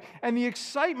joy and the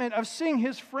excitement of seeing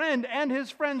his friend and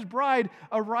his friend's bride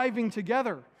arriving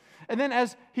together. And then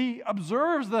as he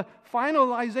observes the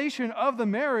finalization of the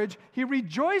marriage, he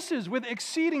rejoices with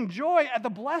exceeding joy at the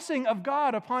blessing of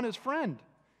God upon his friend.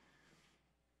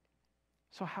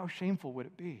 So how shameful would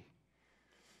it be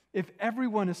if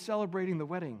everyone is celebrating the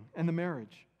wedding and the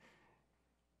marriage,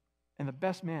 and the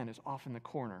best man is off in the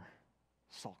corner,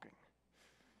 sulking?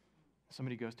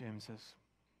 Somebody goes to him and says,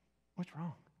 "What's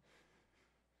wrong?"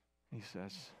 He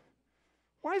says,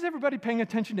 "Why is everybody paying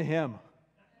attention to him?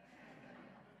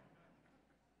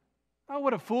 Oh,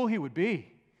 what a fool he would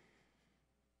be."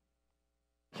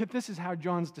 Yet this is how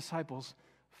John's disciples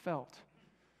felt.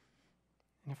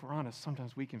 And if we're honest,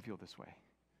 sometimes we can feel this way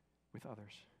with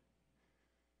others.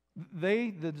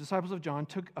 They, the disciples of John,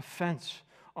 took offense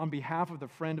on behalf of the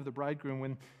friend of the bridegroom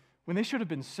when they should have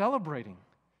been celebrating.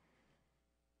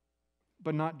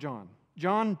 But not John.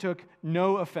 John took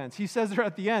no offense. He says there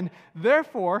at the end,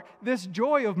 "Therefore, this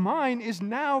joy of mine is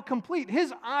now complete."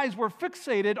 His eyes were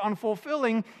fixated on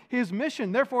fulfilling his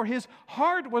mission. Therefore, his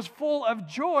heart was full of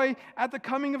joy at the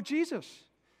coming of Jesus.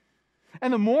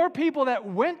 And the more people that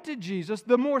went to Jesus,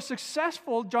 the more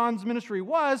successful John's ministry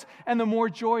was, and the more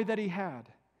joy that he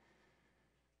had.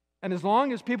 And as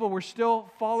long as people were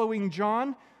still following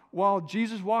John, while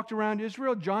Jesus walked around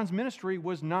Israel, John's ministry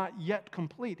was not yet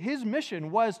complete. His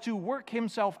mission was to work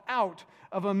himself out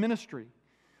of a ministry.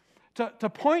 to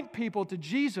point people to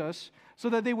Jesus so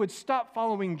that they would stop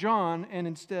following John and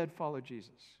instead follow Jesus.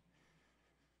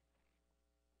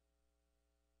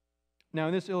 Now,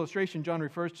 in this illustration, John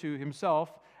refers to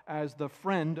himself as the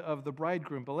friend of the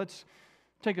bridegroom. But let's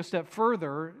take a step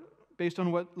further based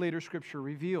on what later Scripture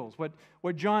reveals.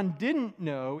 What John didn't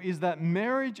know is that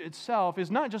marriage itself is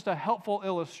not just a helpful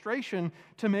illustration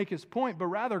to make his point, but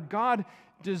rather God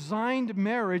designed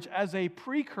marriage as a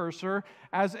precursor,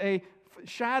 as a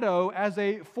shadow, as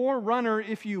a forerunner,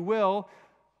 if you will,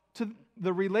 to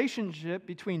the relationship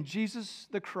between Jesus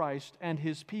the Christ and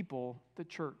his people, the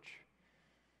church.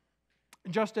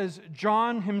 Just as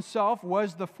John himself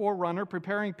was the forerunner,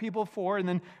 preparing people for and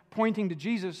then pointing to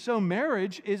Jesus, so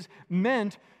marriage is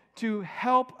meant to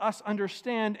help us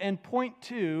understand and point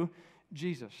to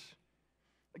Jesus.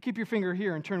 Keep your finger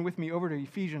here and turn with me over to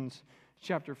Ephesians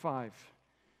chapter 5.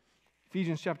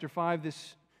 Ephesians chapter 5,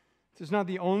 this is not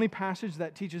the only passage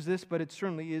that teaches this, but it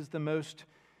certainly is the most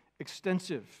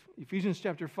extensive. Ephesians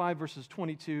chapter 5, verses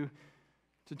 22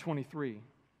 to 23.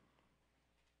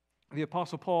 The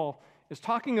Apostle Paul is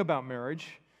talking about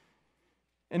marriage,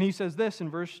 and he says this in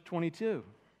verse 22.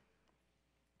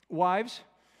 Wives,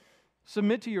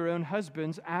 submit to your own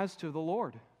husbands as to the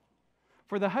Lord.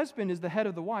 For the husband is the head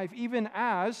of the wife, even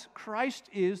as Christ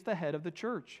is the head of the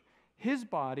church, his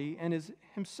body, and is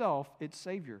himself its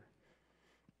Savior.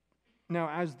 Now,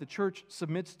 as the church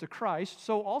submits to Christ,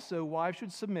 so also wives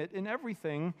should submit in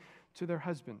everything to their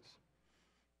husbands.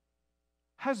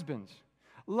 Husbands,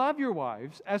 love your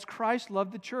wives as Christ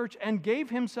loved the church and gave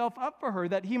himself up for her,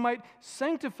 that he might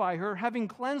sanctify her, having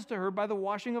cleansed her by the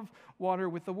washing of water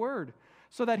with the word,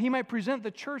 so that he might present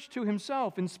the church to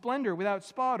himself in splendor, without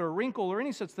spot or wrinkle or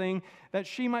any such thing, that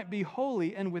she might be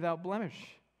holy and without blemish.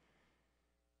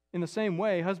 In the same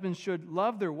way, husbands should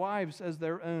love their wives as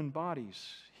their own bodies.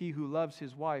 He who loves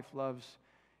his wife loves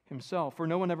himself. For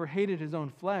no one ever hated his own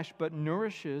flesh, but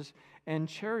nourishes and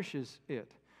cherishes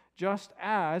it, just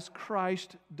as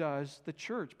Christ does the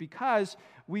church, because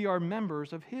we are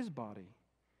members of his body.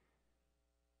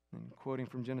 And quoting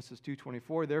from Genesis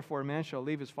 2:24, therefore a man shall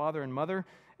leave his father and mother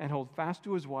and hold fast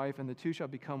to his wife, and the two shall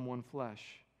become one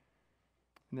flesh.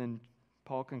 And then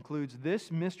Paul concludes,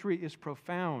 this mystery is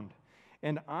profound,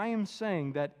 and I am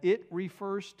saying that it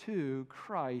refers to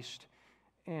Christ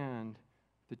and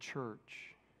the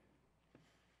church.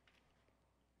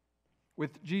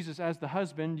 With Jesus as the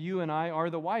husband, you and I are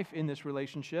the wife in this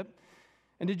relationship.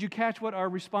 And did you catch what our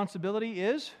responsibility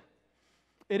is?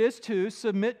 It is to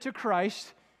submit to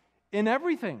Christ in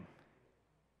everything.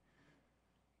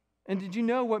 And did you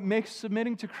know what makes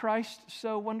submitting to Christ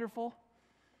so wonderful?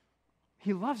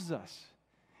 He loves us.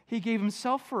 He gave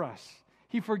himself for us.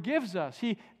 He forgives us.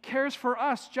 He cares for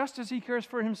us just as he cares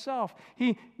for himself.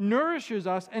 He nourishes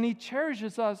us and he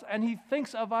cherishes us and he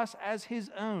thinks of us as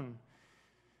his own.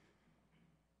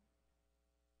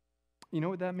 You know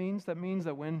what that means? That means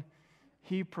that when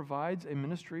he provides a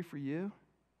ministry for you,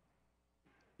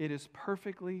 it is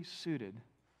perfectly suited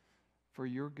for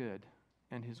your good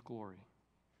and his glory.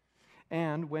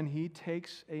 And when he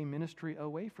takes a ministry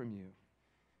away from you,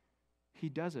 he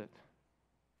does it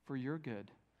for your good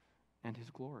and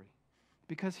his glory,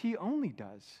 because he only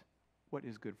does what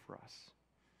is good for us.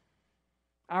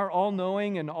 Our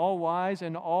all-knowing and all-wise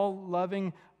and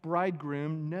all-loving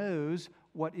bridegroom knows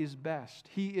what is best.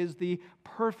 He is the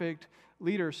perfect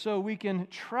leader, so we can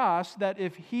trust that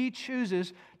if he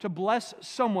chooses to bless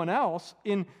someone else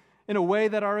in a way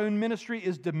that our own ministry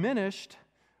is diminished,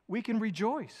 we can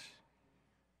rejoice.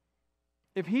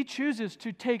 If he chooses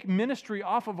to take ministry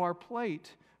off of our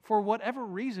plate for whatever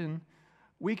reason,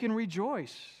 we can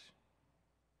rejoice.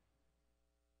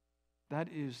 That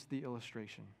is the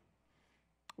illustration.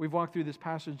 We've walked through this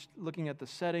passage looking at the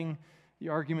setting, the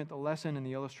argument, the lesson, and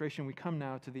the illustration. We come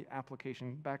now to the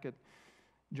application. Back at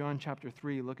John chapter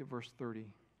 3, look at verse 30.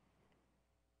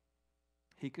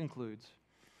 He concludes,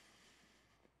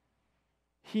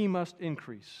 he must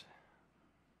increase,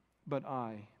 but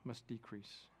I must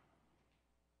decrease.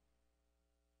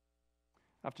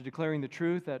 After declaring the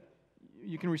truth that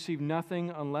you can receive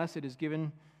nothing unless it is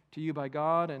given to you by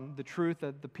God, and the truth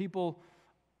that the people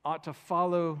ought to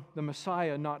follow the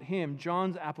Messiah, not him,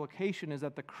 John's application is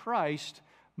that the Christ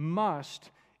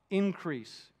must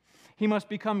increase. He must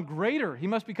become greater. He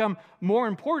must become more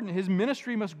important. His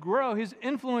ministry must grow. His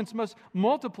influence must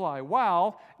multiply,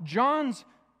 while John's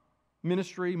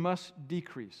ministry must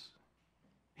decrease.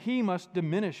 He must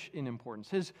diminish in importance.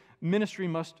 His ministry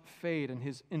must fade and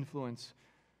his influence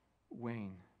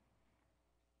wane.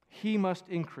 He must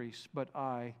increase, but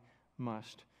I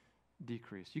must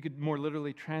decrease. You could more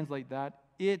literally translate that.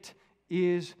 It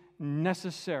is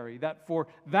necessary, that for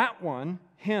that one,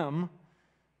 him,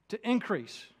 to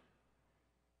increase,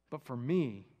 but for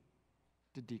me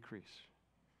to decrease.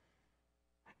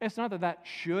 It's not that that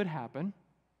should happen.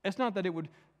 It's not that it would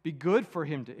be good for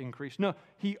him to increase. No,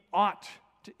 he ought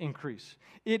to increase.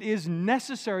 It is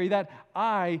necessary that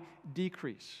I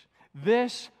decrease.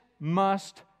 This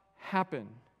must happen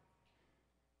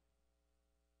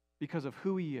because of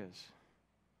who he is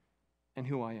and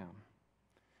who I am.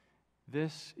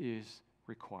 This is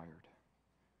required.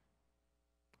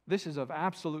 This is of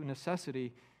absolute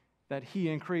necessity that he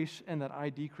increase and that I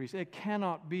decrease. It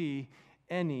cannot be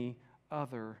any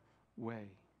other way.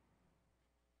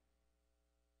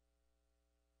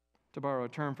 To borrow a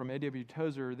term from A.W.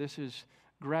 Tozer, this is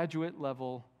graduate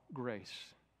level grace.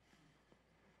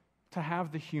 To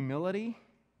have the humility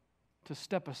to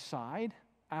step aside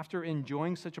after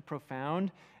enjoying such a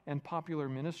profound and popular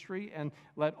ministry and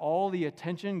let all the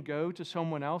attention go to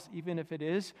someone else, even if it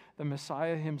is the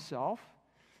Messiah himself,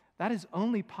 that is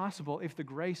only possible if the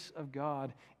grace of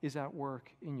God is at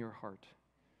work in your heart.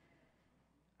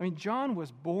 I mean, John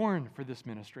was born for this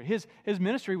ministry. His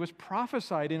ministry was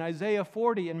prophesied in Isaiah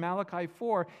 40 and Malachi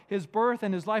 4. His birth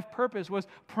and his life purpose was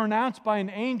pronounced by an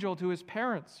angel to his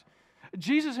parents.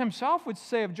 Jesus himself would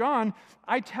say of John,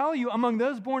 I tell you, among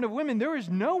those born of women, there is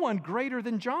no one greater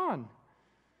than John.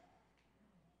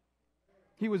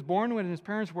 He was born when his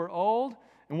parents were old,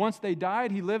 and once they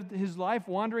died, he lived his life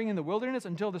wandering in the wilderness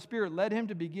until the Spirit led him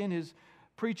to begin his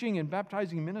preaching and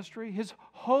baptizing ministry. His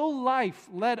whole life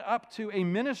led up to a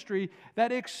ministry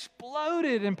that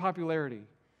exploded in popularity.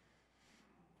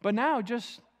 But now,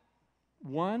 just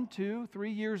 1, 2,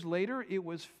 3 years later, it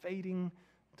was fading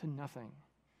to nothing.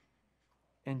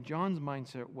 And John's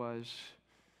mindset was,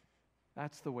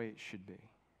 that's the way it should be.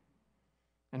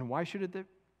 And why should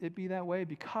it be that way?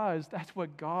 Because that's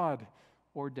what God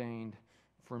ordained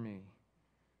for me.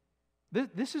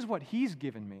 This is what he's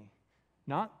given me,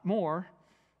 not more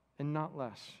and not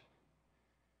less.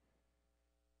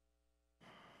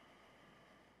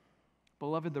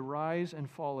 Beloved, the rise and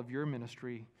fall of your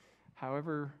ministry,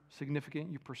 however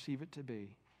significant you perceive it to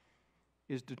be,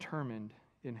 is determined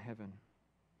in heaven.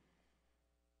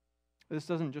 This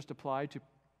doesn't just apply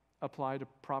to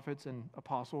prophets and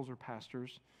apostles or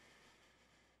pastors.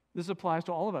 This applies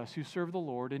to all of us who serve the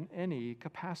Lord in any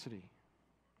capacity.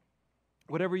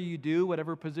 Whatever you do,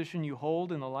 whatever position you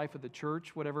hold in the life of the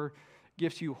church, whatever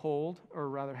gifts you hold, or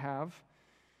rather have,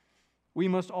 we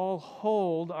must all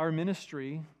hold our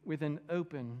ministry with an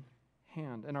open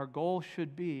hand. And our goal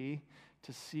should be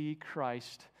to see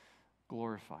Christ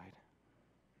glorified.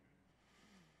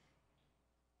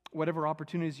 Whatever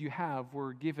opportunities you have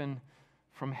were given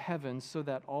from heaven so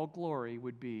that all glory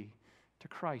would be to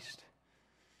Christ.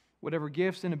 Whatever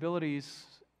gifts and abilities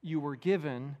you were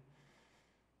given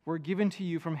to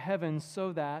you from heaven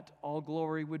so that all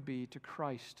glory would be to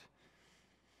Christ.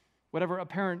 Whatever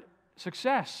apparent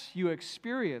success you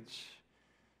experience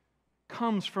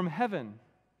comes from heaven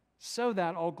so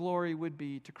that all glory would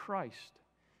be to Christ.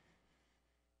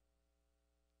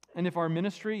 And if our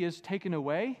ministry is taken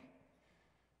away,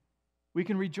 we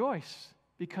can rejoice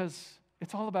because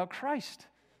it's all about Christ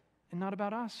and not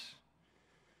about us.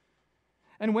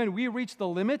 And when we reach the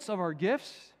limits of our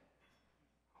gifts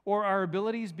or our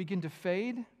abilities begin to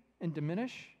fade and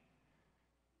diminish,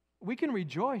 we can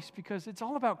rejoice because it's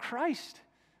all about Christ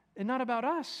and not about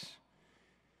us.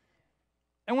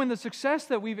 And when the success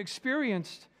that we've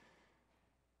experienced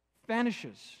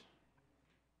vanishes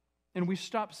and we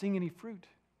stop seeing any fruit,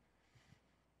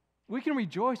 we can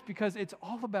rejoice because it's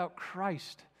all about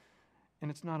Christ and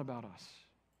it's not about us.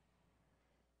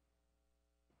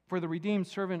 For the redeemed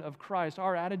servant of Christ,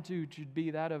 our attitude should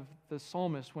be that of the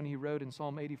psalmist when he wrote in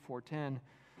Psalm 84:10,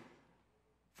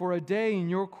 "For a day in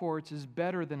your courts is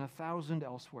better than 1,000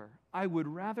 elsewhere. I would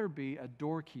rather be a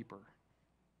doorkeeper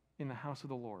in the house of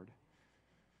the Lord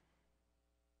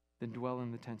than dwell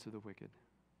in the tents of the wicked."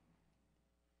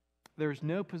 There's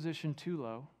no position too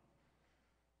low.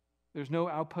 There's no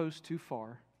outpost too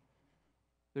far.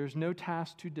 There's no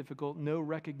task too difficult, no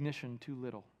recognition too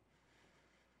little.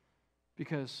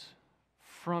 Because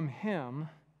from Him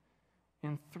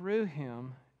and through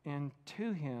Him and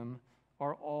to Him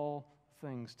are all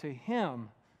things. To Him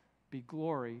be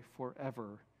glory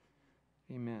forever.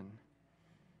 Amen.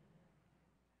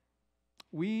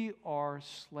 We are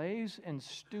slaves and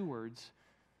stewards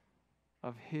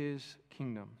of His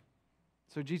kingdom.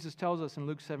 So Jesus tells us in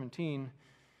Luke 17,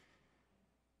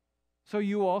 "So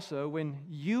you also, when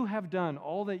you have done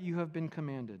all that you have been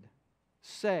commanded,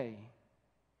 say,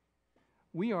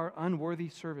 'We are unworthy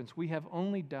servants. We have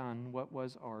only done what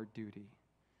was our duty.'"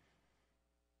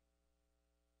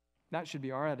 That should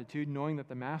be our attitude, knowing that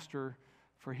the master,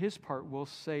 for his part, will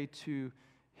say to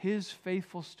his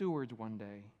faithful stewards one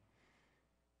day,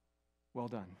 "Well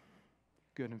done,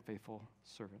 good and faithful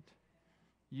servant.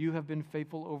 You have been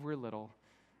faithful over a little.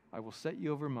 I will set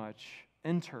you over much.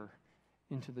 Enter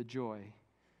into the joy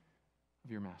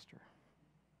of your master."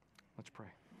 Let's pray.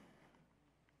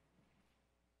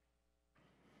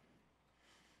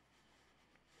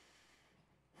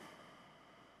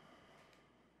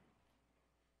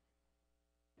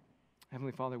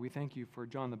 Heavenly Father, we thank you for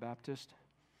John the Baptist.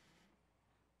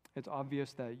 It's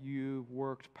obvious that you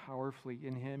worked powerfully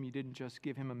in him. You didn't just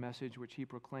give him a message which he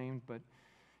proclaimed, but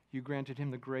you granted him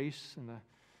the grace and the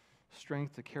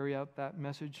strength to carry out that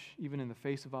message, even in the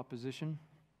face of opposition.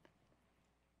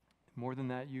 More than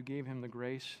that, you gave him the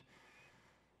grace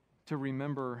to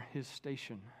remember his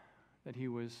station, that he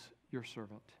was your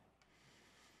servant,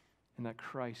 and that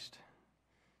Christ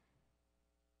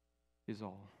is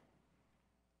all.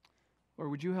 Lord,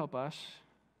 would you help us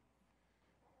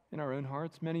in our own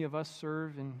hearts? Many of us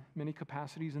serve in many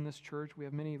capacities in this church. We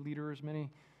have many leaders,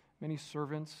 many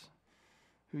servants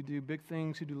who do big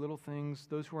things, who do little things,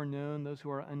 those who are known, those who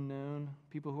are unknown,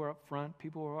 people who are up front,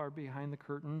 people who are behind the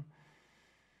curtain.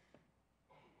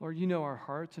 Lord, you know our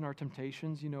hearts and our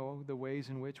temptations. You know the ways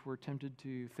in which we're tempted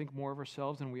to think more of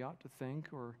ourselves than we ought to think,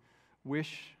 or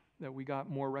wish that we got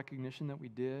more recognition than we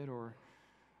did, or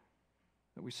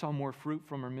that we saw more fruit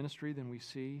from our ministry than we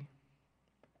see.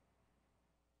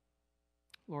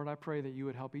 Lord, I pray that you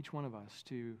would help each one of us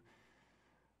to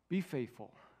be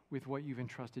faithful with what you've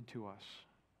entrusted to us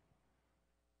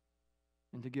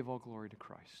and to give all glory to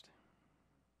Christ.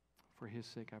 For his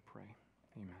sake I pray.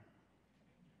 Amen.